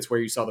 And I think that's where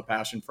you saw the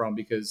passion from,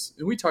 because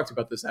we talked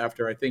about this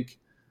after. I think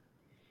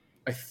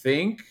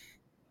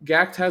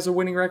Gact has a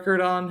winning record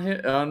on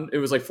it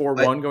was like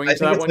 4-1 going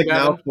into that one. I think it's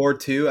like now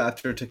 4-2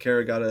 after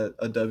Takara got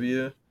a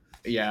W.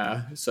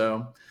 Yeah,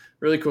 so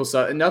really cool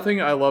stuff. And nothing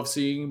I love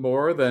seeing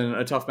more than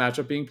a tough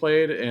matchup being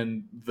played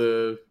and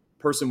the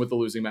person with the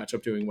losing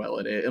matchup doing well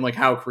at it, and like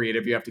how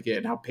creative you have to get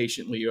and how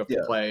patiently you have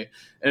to play.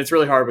 And it's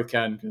really hard with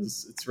Ken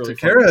because it's really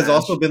Takara has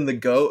also been the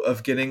GOAT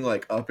of getting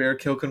like up air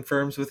kill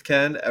confirms with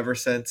Ken ever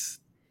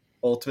since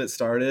Ultimate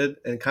started,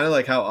 and kind of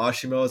like how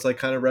Ashimo is like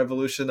kind of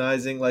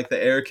revolutionizing like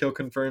the air kill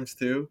confirms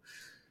too.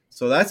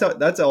 So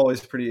that's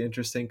always pretty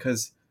interesting,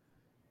 because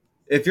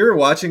if you're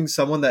watching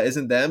someone that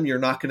isn't them, you're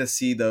not going to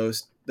see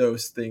those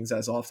things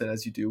as often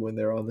as you do when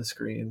they're on the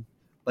screen.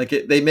 Like,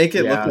 they make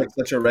it look like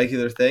such a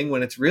regular thing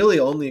when it's really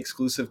only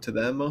exclusive to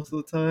them most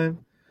of the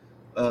time.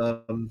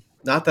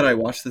 Not that I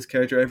watch this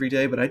character every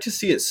day, but I just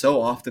see it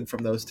so often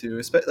from those two.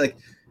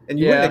 And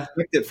you wouldn't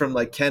expect it from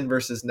like Ken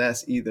versus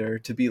Ness either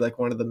to be like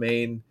one of the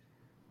main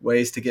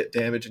ways to get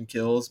damage and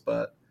kills.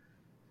 But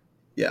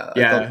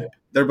yeah,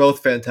 they're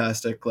both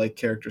fantastic like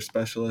character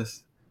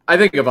specialists. I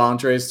think of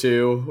Entrees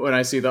too when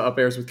I see the up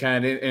airs with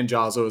Ken and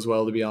Jazzo as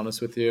well, to be honest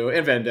with you,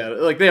 and Vendetta.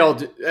 Like, they all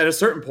do, at a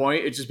certain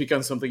point, it just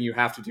becomes something you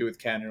have to do with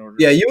Ken in order.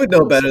 Yeah, you would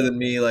know better than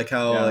me, like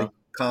how like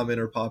common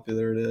or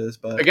popular it is.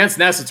 But against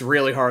Ness, it's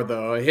really hard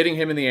though. Hitting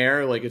him in the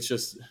air, like it's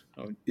just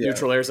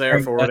neutral air's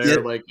there, forward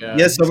air, like he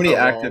has so many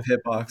active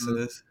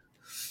hitboxes.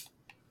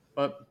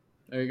 But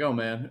there you go,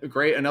 man.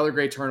 Another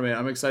great tournament.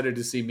 I'm excited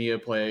to see Mia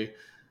play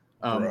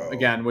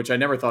again, which I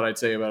never thought I'd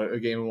say about a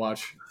Game &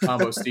 Watch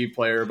combo Steve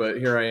player, but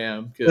here I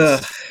am.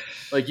 Because,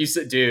 like you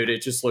said, dude,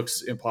 it just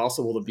looks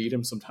impossible to beat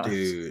him sometimes.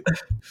 Dude,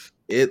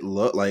 it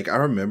looked like, I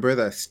remember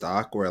that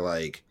stock where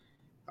like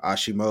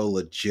Ashimo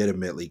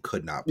legitimately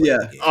could not play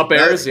the game. Up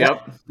airs,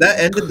 that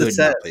ended the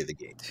set. Play the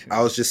game.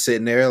 I was just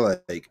sitting there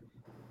like,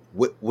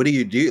 what do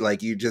you do?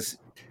 Like you just,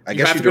 I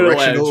guess you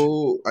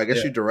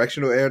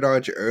directional air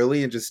dodge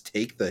early and just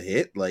take the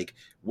hit. Like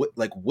what?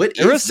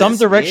 There was some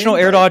directional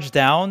air dodge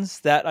downs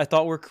that I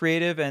thought were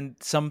creative, and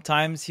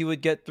sometimes he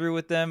would get through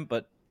with them,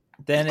 but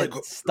then it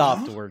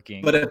stopped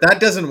working. But if that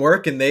doesn't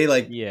work, and they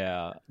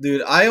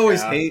dude, I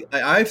always hate.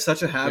 I have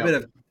such a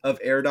habit of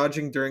air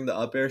dodging during the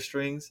up air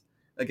strings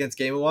against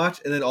Game &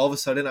 Watch, and then all of a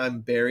sudden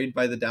I'm buried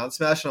by the down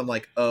smash, and I'm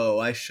like, oh,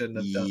 I shouldn't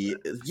have done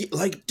that.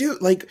 Like,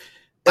 dude, like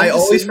I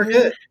always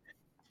forget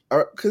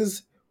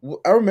because.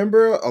 I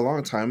remember a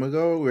long time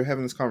ago we were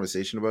having this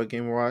conversation about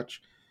Game &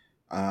 Watch,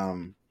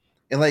 and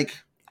like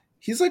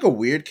he's like a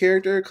weird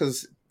character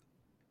because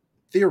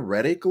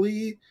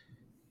theoretically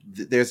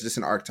there's just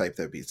an archetype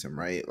that beats him,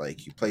 right?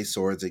 Like you play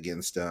swords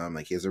against him,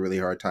 like he has a really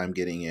hard time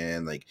getting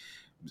in, like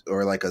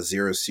or like a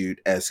Zero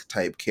Suit-esque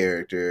type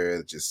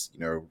character, just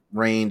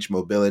range,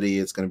 mobility,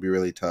 it's going to be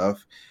really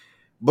tough.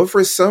 But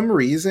for some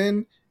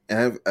reason,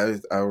 and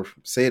I'll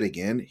say it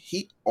again,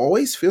 he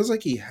always feels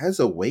like he has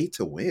a way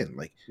to win.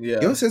 Like he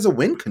always has a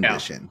win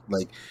condition.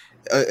 Like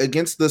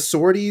against the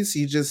swordies,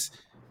 he just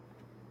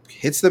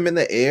hits them in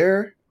the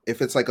air.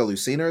 If it's like a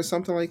Lucina or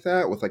something like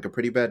that with like a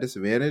pretty bad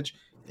disadvantage,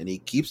 and he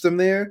keeps them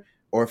there.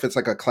 Or if it's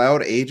like a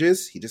Cloud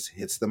Aegis, he just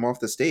hits them off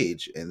the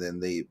stage, and then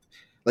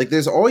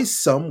there's always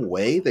some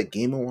way that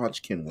Game &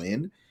 Watch can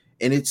win,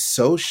 and it's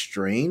so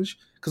strange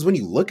because when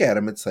you look at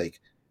him, it's like,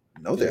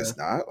 no, there's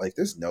not. Like,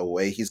 there's no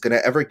way he's gonna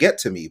ever get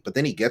to me. But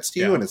then he gets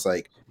to you, and it's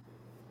like,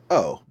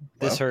 oh,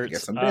 this hurts. I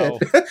guess I'm dead.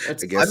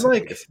 I'm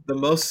like the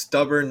most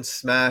stubborn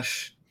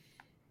Smash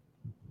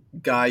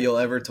guy you'll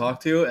ever talk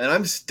to, and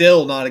I'm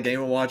still not a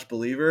Game & Watch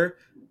believer.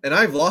 And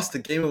I've lost to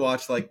Game &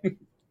 Watch like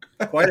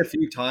quite a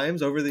few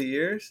times over the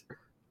years.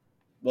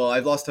 Well,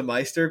 I've lost to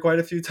Meister quite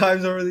a few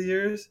times over the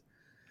years.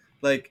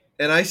 Like,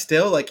 and I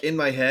still like in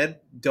my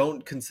head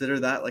don't consider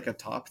that like a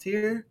top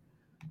tier,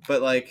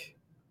 but like.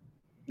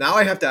 Now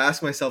I have to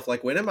ask myself,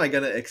 like, when am I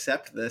going to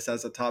accept this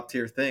as a top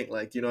tier thing?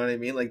 Like, you know what I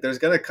mean? Like, there's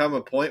going to come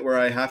a point where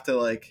I have to,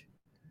 like,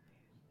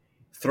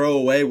 throw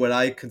away what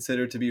I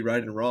consider to be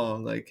right and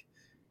wrong. Like,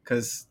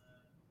 because,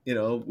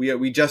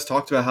 we just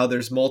talked about how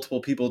there's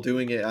multiple people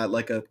doing it at,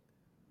 like a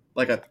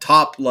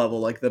top level,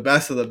 like the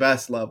best of the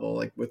best level,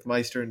 like with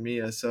Meister and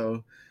Mia.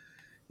 So,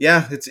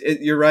 yeah,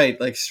 you're right.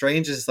 Like,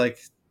 Strange is, like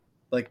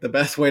the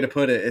best way to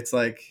put it. It's,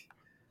 like,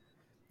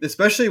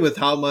 especially with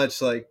how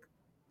much, like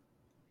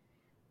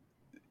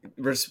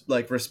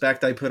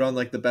respect I put on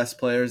like the best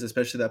players,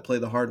 especially that play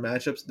the hard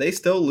matchups, they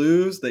still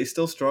lose, they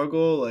still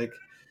struggle.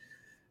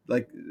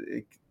 Like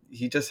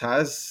he just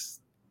has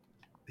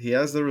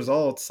the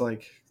results,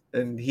 like,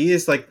 and he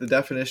is like the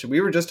definition.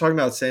 We were just talking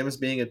about Samus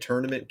being a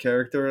tournament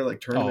character, like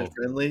tournament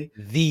friendly.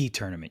 The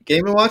tournament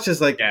Game & Watch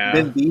has like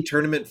been the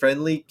tournament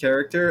friendly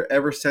character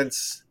ever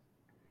since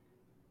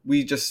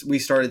we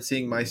started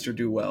seeing Meister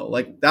do well.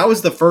 Like that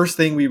was the first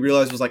thing we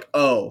realized was like,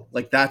 oh,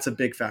 like that's a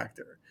big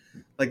factor.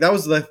 Like that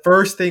was the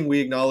first thing we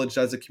acknowledged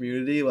as a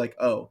community. Like,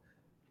 oh,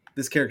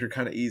 this character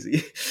kind of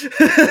easy.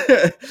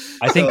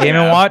 I think Game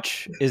 &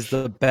 Watch is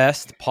the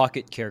best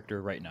pocket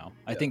character right now.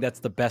 I think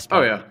that's the best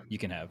pocket you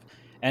can have.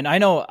 And I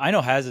know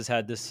Haz has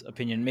had this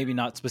opinion, maybe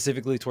not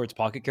specifically towards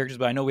pocket characters,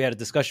 but I know we had a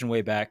discussion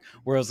way back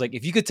where it was like,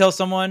 if you could tell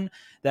someone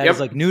that is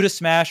like new to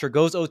Smash or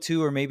goes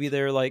 0-2, or maybe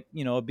they're like,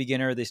 a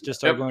beginner, they just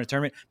started going to a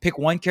tournament, pick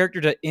one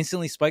character to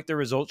instantly spike their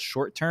results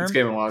short term. It's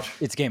Game & Watch.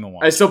 It's Game &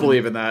 Watch. I still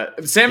believe in that.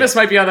 Samus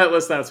might be on that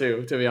list now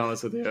too, to be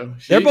honest with you.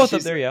 They're both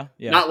up there, yeah.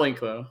 Not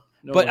Link though.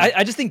 No, but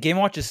I just think Game &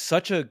 Watch is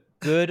such a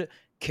good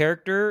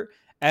character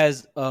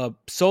as a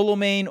solo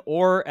main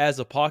or as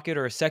a pocket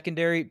or a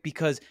secondary,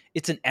 because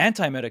it's an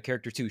anti-meta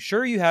character too.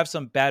 Sure, you have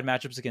some bad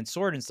matchups against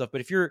Sword and stuff,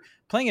 but if you're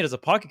playing it as a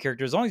pocket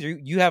character, as long as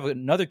you have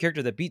another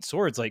character that beats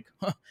Swords, like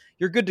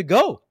you're good to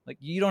go. Like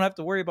you don't have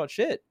to worry about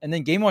shit. And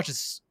then Game Watch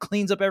just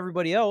cleans up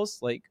everybody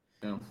else. Like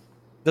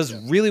does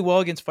really well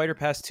against Fighter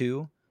Pass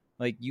 2.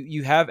 Like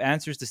you have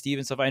answers to Steve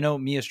and stuff. I know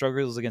Mia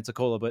struggles against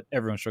Akola, but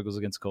everyone struggles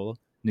against Akola.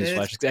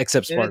 Newsflash,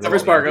 except Spargo.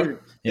 Spargo.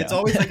 It's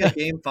always like a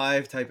game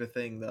 5 type of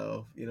thing,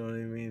 though. You know what I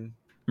mean?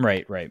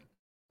 Right. But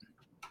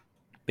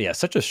yeah,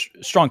 such a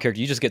strong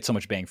character. You just get so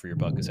much bang for your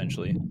buck,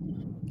 essentially.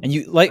 And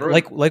you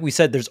like we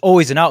said, there's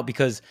always an out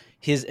because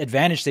his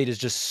advantage state is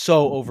just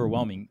so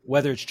overwhelming.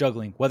 Whether it's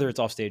juggling, whether it's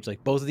off stage,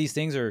 like both of these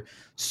things are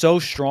so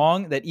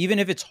strong that even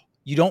if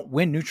you don't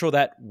win neutral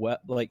that well,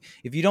 like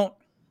if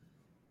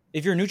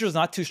your neutral is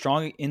not too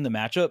strong in the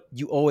matchup,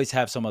 you always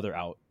have some other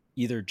out.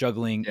 either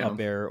juggling up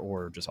air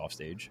or just off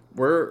stage.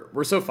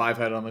 We're so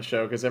five-head on the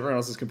show because everyone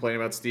else is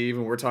complaining about Steve,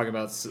 and we're talking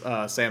about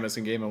Samus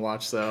and Game &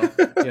 Watch. So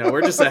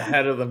we're just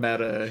ahead of the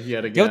meta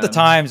yet again. Get with the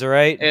times, all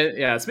right?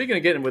 And speaking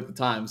of getting with the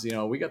times,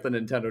 we got the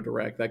Nintendo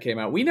Direct that came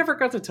out. We never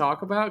got to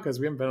talk about because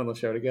we haven't been on the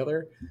show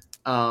together.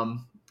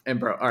 And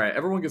bro, all right,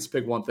 everyone gets to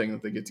pick one thing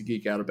that they get to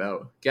geek out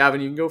about.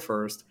 Gavin, you can go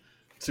first.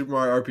 Super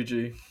Mario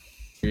RPG.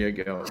 Here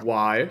you go.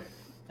 Why?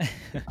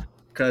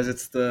 Because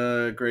it's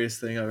the greatest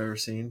thing I've ever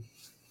seen.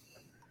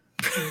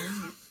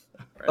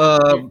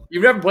 Right.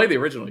 You haven't played the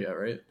original yet,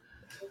 right?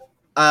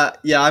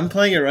 Yeah, I'm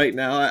playing it right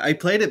now. I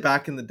played it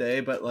back in the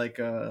day, but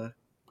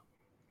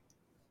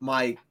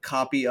my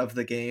copy of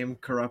the game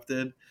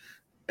corrupted,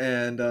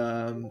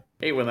 and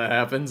hate when that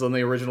happens on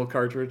the original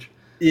cartridge.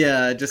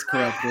 Yeah, it just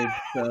corrupted.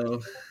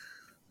 So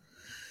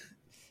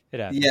it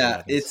happens.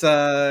 Yeah, it's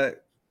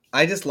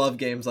I just love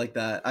games like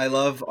that. I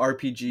love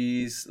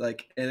RPGs,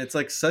 and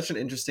it's such an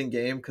interesting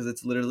game because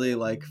it's literally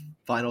like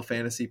Final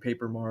Fantasy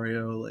Paper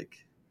Mario, like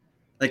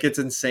it's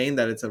insane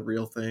that it's a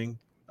real thing.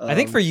 I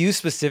think for you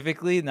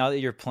specifically, now that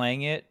you're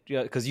playing it,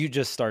 because you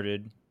just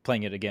started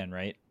playing it again,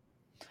 right?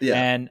 Yeah.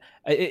 And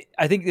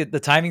I think the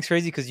timing's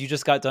crazy because you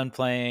just got done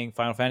playing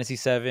Final Fantasy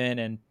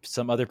VII and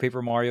some other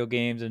Paper Mario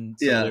games and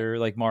some other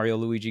like Mario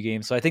Luigi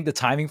games. So I think the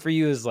timing for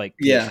you is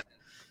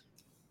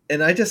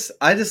And I just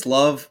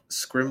love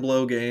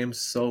Scrimblow games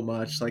so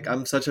much.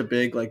 I'm such a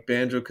big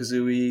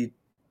Banjo-Kazooie,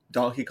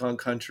 Donkey Kong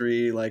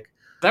Country. Is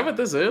that what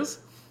this is?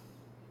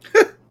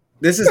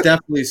 This is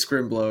definitely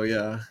Scrimblow,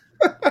 yeah.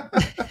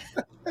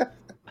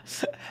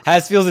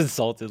 Has feels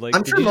insulted.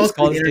 I'm sure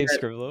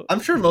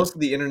most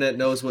of the internet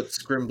knows what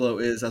Scrimblow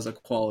is as a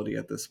quality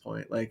at this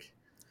point.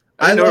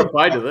 I never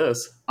applied to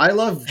this. I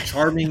love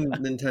charming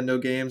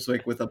Nintendo games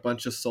with a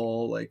bunch of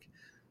soul.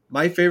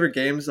 My favorite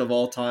games of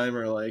all time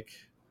are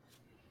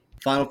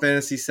Final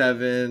Fantasy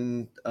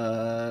VII,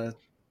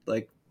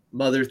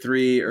 Mother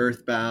 3,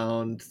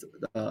 Earthbound,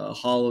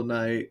 Hollow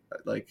Knight.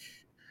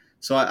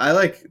 So I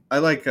like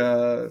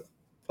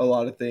a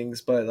lot of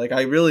things, but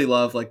I really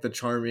love the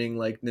charming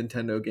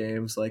Nintendo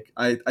games.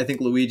 I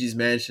think Luigi's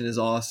Mansion is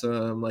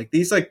awesome.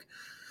 These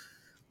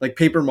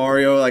Paper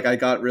Mario, I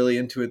got really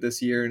into it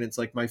this year, and it's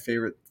my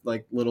favorite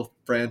little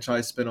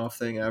franchise spin-off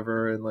thing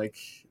ever. And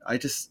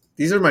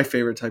these are my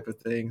favorite type of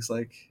things.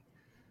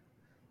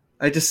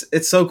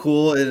 It's so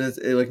cool,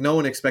 and no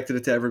one expected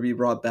it to ever be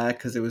brought back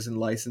because it was in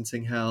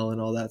licensing hell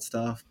and all that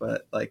stuff.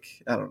 But I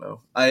don't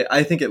know.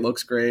 I think it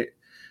looks great.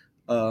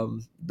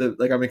 I'm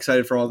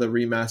excited for all the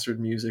remastered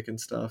music and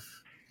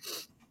stuff.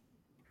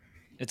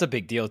 It's a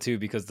big deal too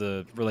because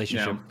the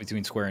relationship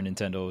between Square and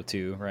Nintendo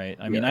too, right?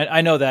 I mean,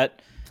 I know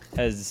that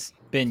has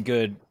been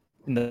good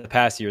in the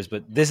past years,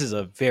 but this is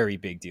a very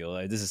big deal.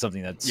 This is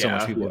something that so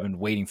much people have been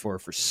waiting for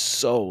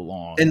so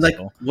long. And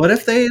what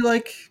if they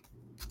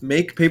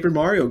make Paper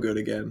Mario good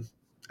again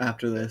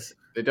after this?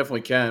 They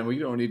definitely can. We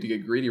don't need to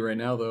get greedy right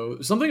now, though.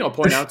 Something I'll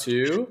point out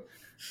too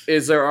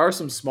is there are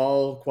some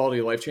small quality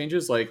of life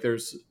changes.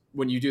 There's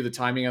when you do the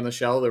timing on the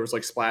shell, there was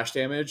splash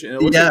damage, and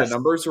it looks like the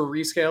numbers are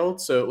rescaled.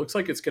 So it looks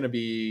like it's going to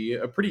be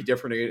a pretty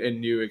different and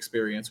new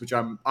experience, which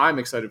I'm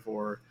excited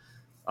for.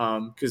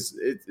 Because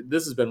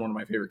this has been one of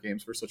my favorite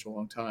games for such a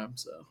long time,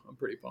 so I'm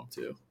pretty pumped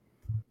too.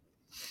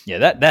 Yeah,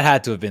 that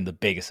had to have been the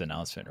biggest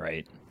announcement,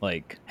 right?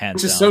 Hands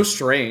Which is down. so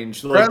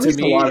strange. For at least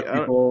to me, a lot of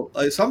people,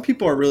 some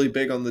people are really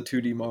big on the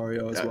 2D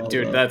Mario as well.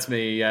 Dude, that's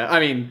me. Yeah, I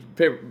mean,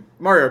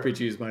 Mario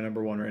RPG is my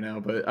number one right now,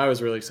 but I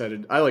was really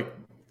excited.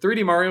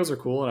 3D Marios are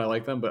cool and I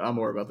like them, but I'm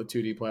more about the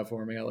 2D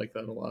platforming. I like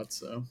that a lot.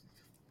 So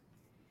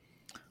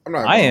I'm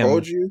not gonna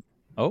hold you.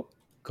 Oh,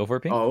 go for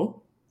it, Pink.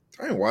 Oh.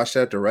 I didn't watch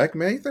that direct,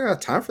 man. You think I have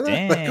time for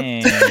that?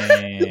 Dang.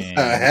 What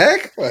the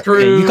heck?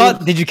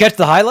 Hey, did you catch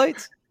the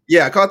highlights?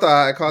 Yeah, I caught the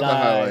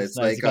highlights.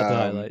 Nice. You got the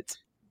highlights.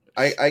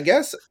 I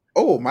guess.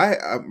 Oh, my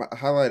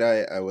highlight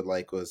I would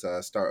like was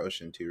Star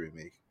Ocean 2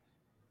 remake.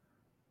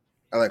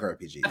 I like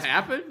RPGs. That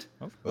happened?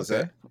 Oh, was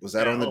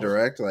that on the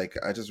direct?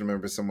 I just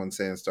remember someone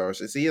saying Star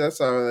Ocean. See, that's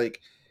how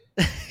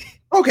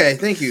Okay,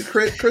 thank you.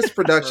 Chris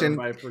Production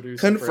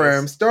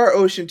confirmed Star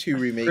Ocean 2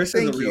 remake. Chris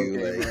thank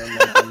you.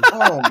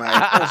 Oh my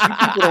gosh,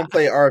 you people don't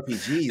play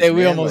RPGs. Hey,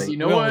 we almost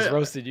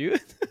roasted you.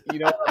 You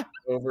know what?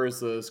 Over is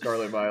the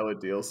Scarlet Violet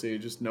DLC.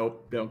 Just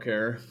nope, don't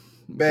care.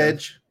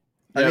 Veg.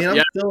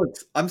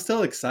 I'm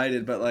still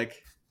excited, but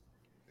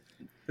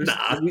there's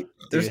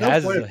Dude,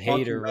 no point of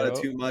talking about it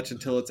too much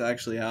until it's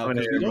actually out.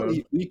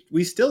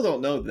 We still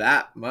don't know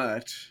that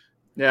much.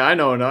 Yeah, I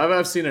know. No,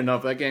 I've seen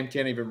enough. That game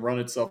can't even run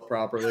itself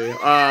properly.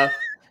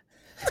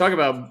 Talk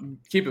about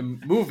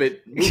move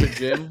it,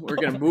 Jim. We're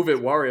gonna move it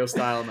Wario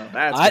style now.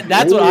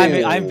 That's what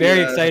I'm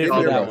very excited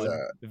for that one.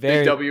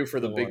 Big W for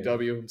the big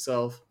W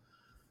himself.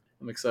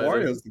 I'm excited.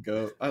 Wario's the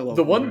GOAT. I love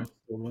the one.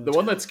 The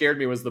one that scared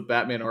me was the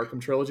Batman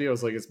Arkham trilogy. I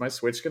was like, is my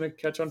Switch gonna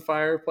catch on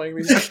fire playing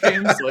these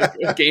games?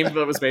 A game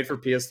that was made for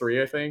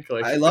PS3, I think.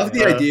 I love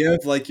the idea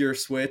of your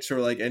Switch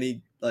or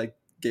any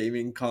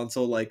gaming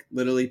console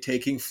literally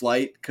taking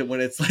flight when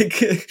it's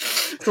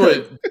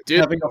dude,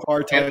 having a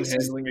hard time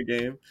handling a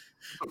game.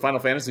 Final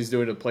Fantasy's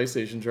doing to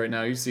PlayStations right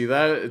now. You see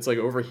that? It's like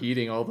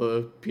overheating all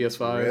the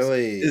PS5s.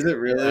 Really? Is it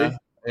really?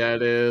 Yeah,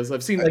 it is.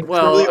 I've seen. Like,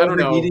 Well, really I don't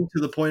know. overheating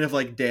to the point of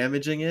like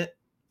damaging it.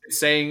 It's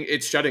saying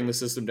it's shutting the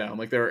system down.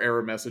 Like there are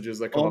error messages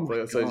that come up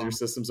that says your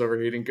system's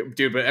overheating,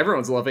 dude. But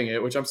everyone's loving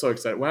it, which I'm so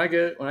excited. When I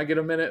get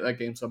a minute, that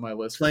game's on my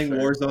list. Playing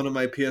Warzone on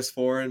my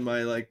PS4 and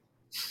my like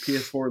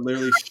PS4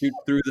 literally shoot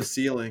through the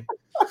ceiling.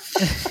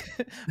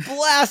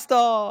 Blast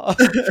off!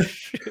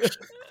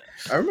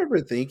 I remember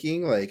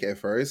thinking, like, at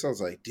first, I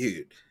was like,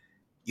 dude,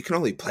 you can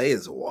only play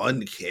as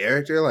one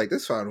character? Like,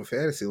 this Final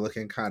Fantasy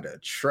looking kind of...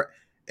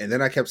 And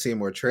then I kept seeing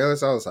more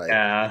trailers. I was like,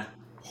 yeah,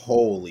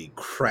 holy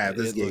crap,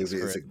 this game is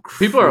incredible.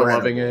 People are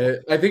loving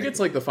it. I think it's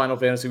like the Final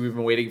Fantasy we've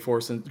been waiting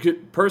for since...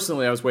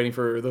 Personally, I was waiting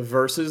for the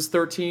Versus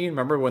 13.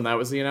 Remember when that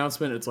was the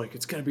announcement? It's like,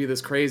 it's going to be this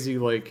crazy,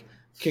 like,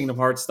 Kingdom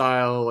Hearts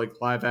style, like,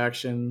 live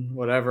action,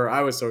 whatever. I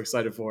was so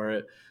excited for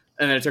it.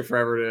 And then it took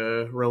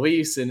forever to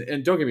release.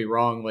 And don't get me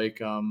wrong, like...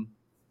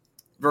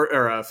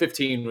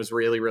 15 was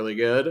really, really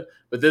good,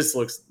 but this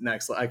looks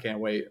next. I can't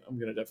wait. I'm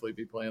gonna definitely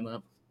be playing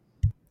that.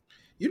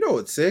 You know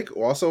what's sick?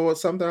 Also,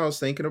 what's something I was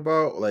thinking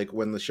about, like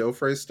when the show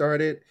first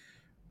started,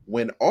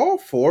 when all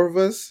four of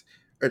us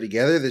are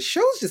together, the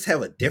shows just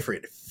have a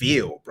different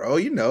feel, bro.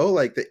 You know,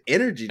 like the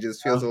energy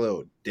just feels a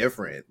little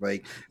different.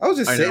 Like I was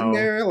just sitting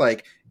there,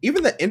 like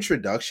even the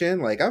introduction.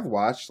 Like I've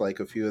watched like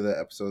a few of the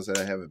episodes that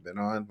I haven't been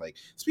on. Like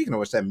speaking of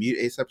which, that Mute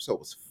Ace episode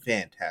was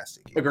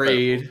fantastic.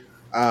 Agreed.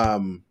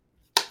 Incredible.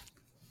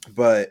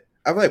 But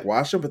I've like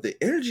watched them, but the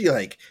energy,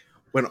 like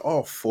when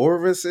all four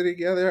of us are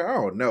together, I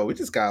don't know. We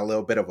just got a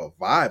little bit of a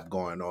vibe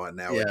going on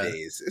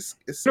nowadays.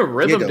 Yeah. It's a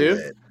rhythm,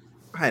 dude.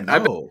 I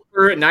know.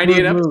 We're at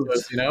 98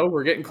 episodes. You know,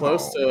 we're getting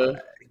close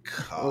to.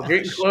 Gosh, we're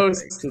getting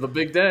close to the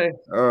big day.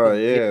 Oh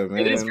yeah, man!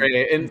 It is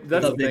great, and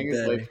that's the thing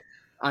is like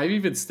I'm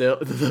even still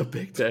the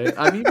big day.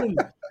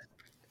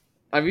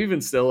 I'm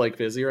even still like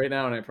busy right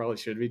now, and I probably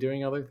should be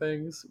doing other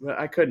things, but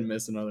I couldn't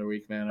miss another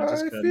week, man. I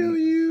just couldn't. Feel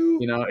you.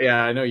 You know,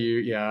 yeah, I know you.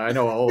 Yeah, I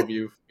know all of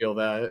you feel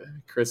that.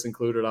 Chris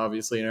included,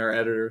 obviously, and our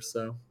editor.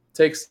 So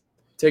takes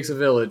a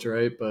village,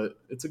 right? But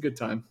it's a good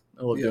time.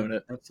 I love doing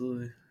it.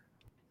 Absolutely.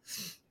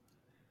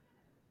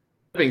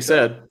 That being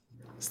said,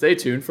 stay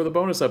tuned for the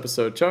bonus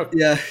episode, Chuck.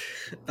 Yeah,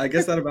 I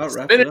guess that about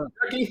wraps it up.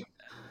 Chucky.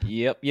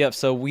 Yep.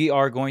 So we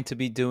are going to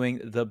be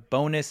doing the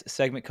bonus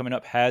segment coming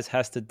up. Has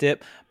to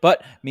dip,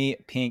 but me,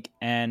 Pink,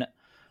 and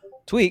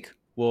Tweek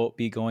will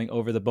be going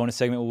over the bonus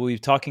segment. We'll be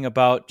talking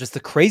about just the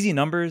crazy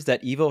numbers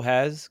that Evo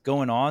has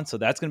going on. So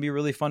that's going to be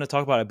really fun to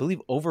talk about. I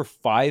believe over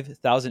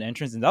 5,000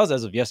 entrants, and that was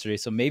as of yesterday.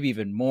 So maybe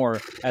even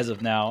more as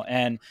of now.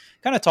 And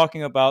kind of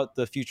talking about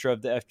the future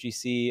of the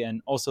FGC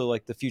and also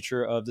like the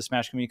future of the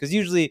Smash community. Because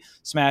usually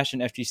Smash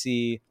and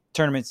FGC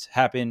tournaments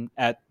happen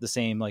at the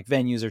same like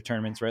venues or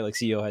tournaments, right? Like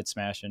CEO had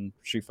Smash and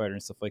Street Fighter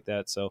and stuff like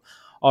that. So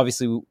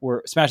obviously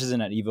Smash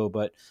isn't at Evo,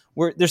 but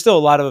there's still a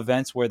lot of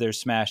events where there's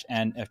Smash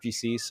and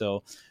FGC.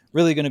 So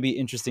really going to be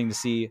interesting to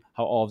see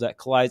how all of that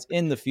collides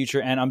in the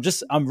future. And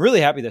I'm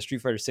really happy that Street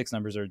Fighter 6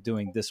 numbers are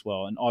doing this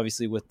well. And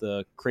obviously with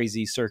the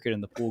crazy circuit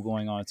and the pool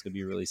going on, it's going to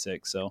be really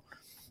sick. So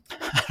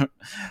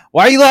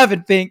why are you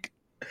laughing, Pink?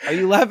 Are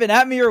you laughing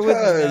at me or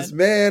with me,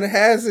 man?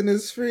 Has in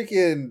his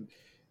freaking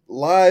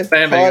live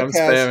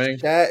podcast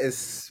chat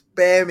is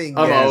spamming.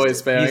 I'm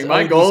always spamming.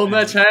 My goal in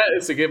that chat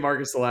is to get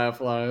Marcus to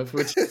laugh live,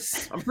 which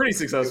I'm pretty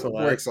successful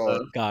at.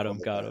 So. Got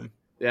him.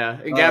 Yeah.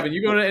 And Gavin,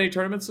 you going to any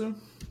tournaments soon?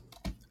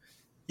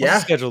 What's the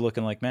schedule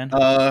looking like, man?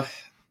 At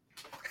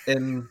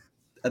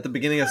the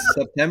beginning of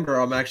September,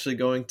 I'm actually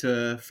going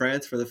to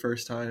France for the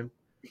first time.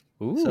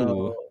 Ooh.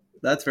 So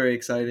that's very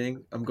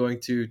exciting. I'm going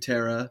to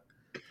Terra.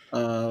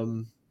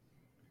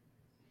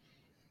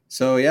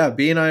 So yeah,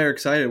 B and I are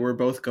excited. We're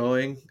both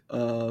going.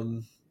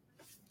 And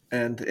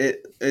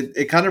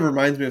it kind of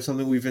reminds me of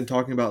something we've been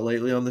talking about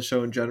lately on the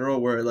show in general,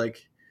 where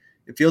like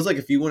it feels like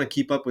if you want to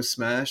keep up with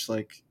Smash,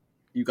 like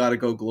you got to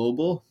go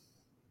global.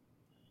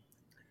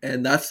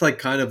 And that's like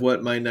kind of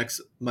what the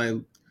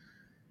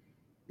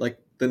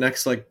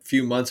next like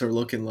few months are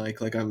looking like.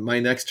 Like my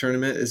next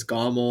tournament is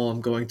GOML. I'm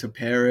going to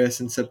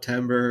Paris in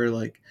September.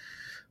 Like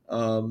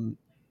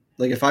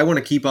if I want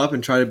to keep up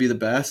and try to be the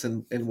best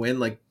and win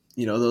like,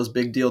 you know, those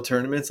big deal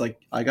tournaments, like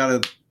I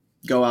got to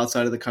go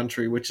outside of the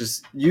country, which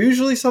is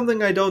usually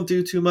something I don't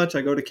do too much.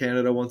 I go to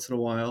Canada once in a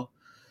while.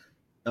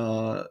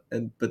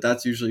 But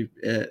that's usually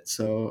it.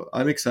 So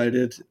I'm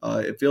excited.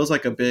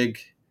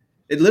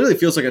 It literally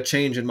feels like a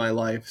change in my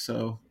life,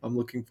 so I'm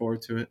looking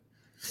forward to it.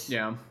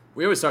 Yeah.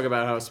 We always talk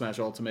about how Smash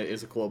Ultimate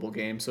is a global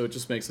game, so it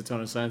just makes a ton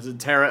of sense. And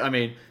Terra, I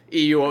mean,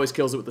 EU always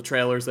kills it with the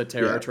trailers. That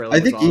Terra trailer, I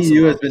think awesome,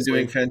 EU has been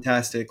doing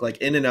fantastic. Like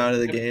in and out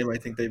of the game, I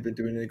think they've been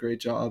doing a great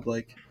job.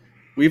 Like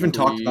we even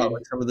talked about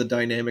like some of the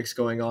dynamics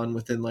going on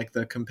within like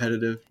the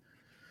competitive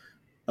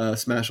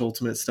Smash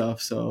Ultimate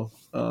stuff. So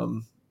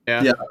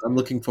yeah, I'm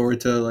looking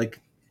forward to like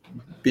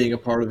being a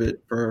part of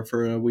it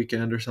for a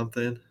weekend or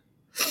something.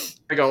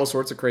 I got all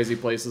sorts of crazy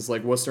places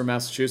like Worcester,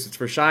 Massachusetts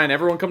for Shine.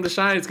 Everyone come to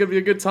Shine. It's going to be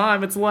a good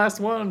time. It's the last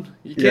one.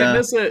 You can't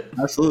miss it.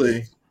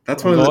 Absolutely.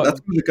 That's one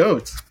of the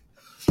goats.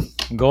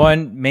 I'm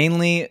going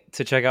mainly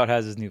to check out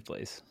Haz's new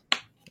place.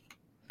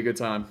 a good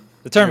time.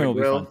 The tournament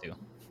will be fun too.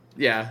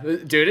 Yeah,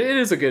 dude,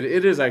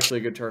 it is actually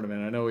a good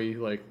tournament. I know we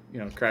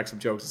crack some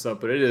jokes and stuff,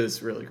 but it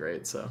is really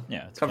great. So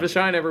yeah, come to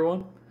shine,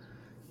 everyone.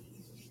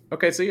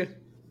 Okay, see you.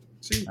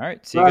 All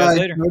right, see you guys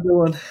later. Have a good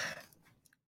one.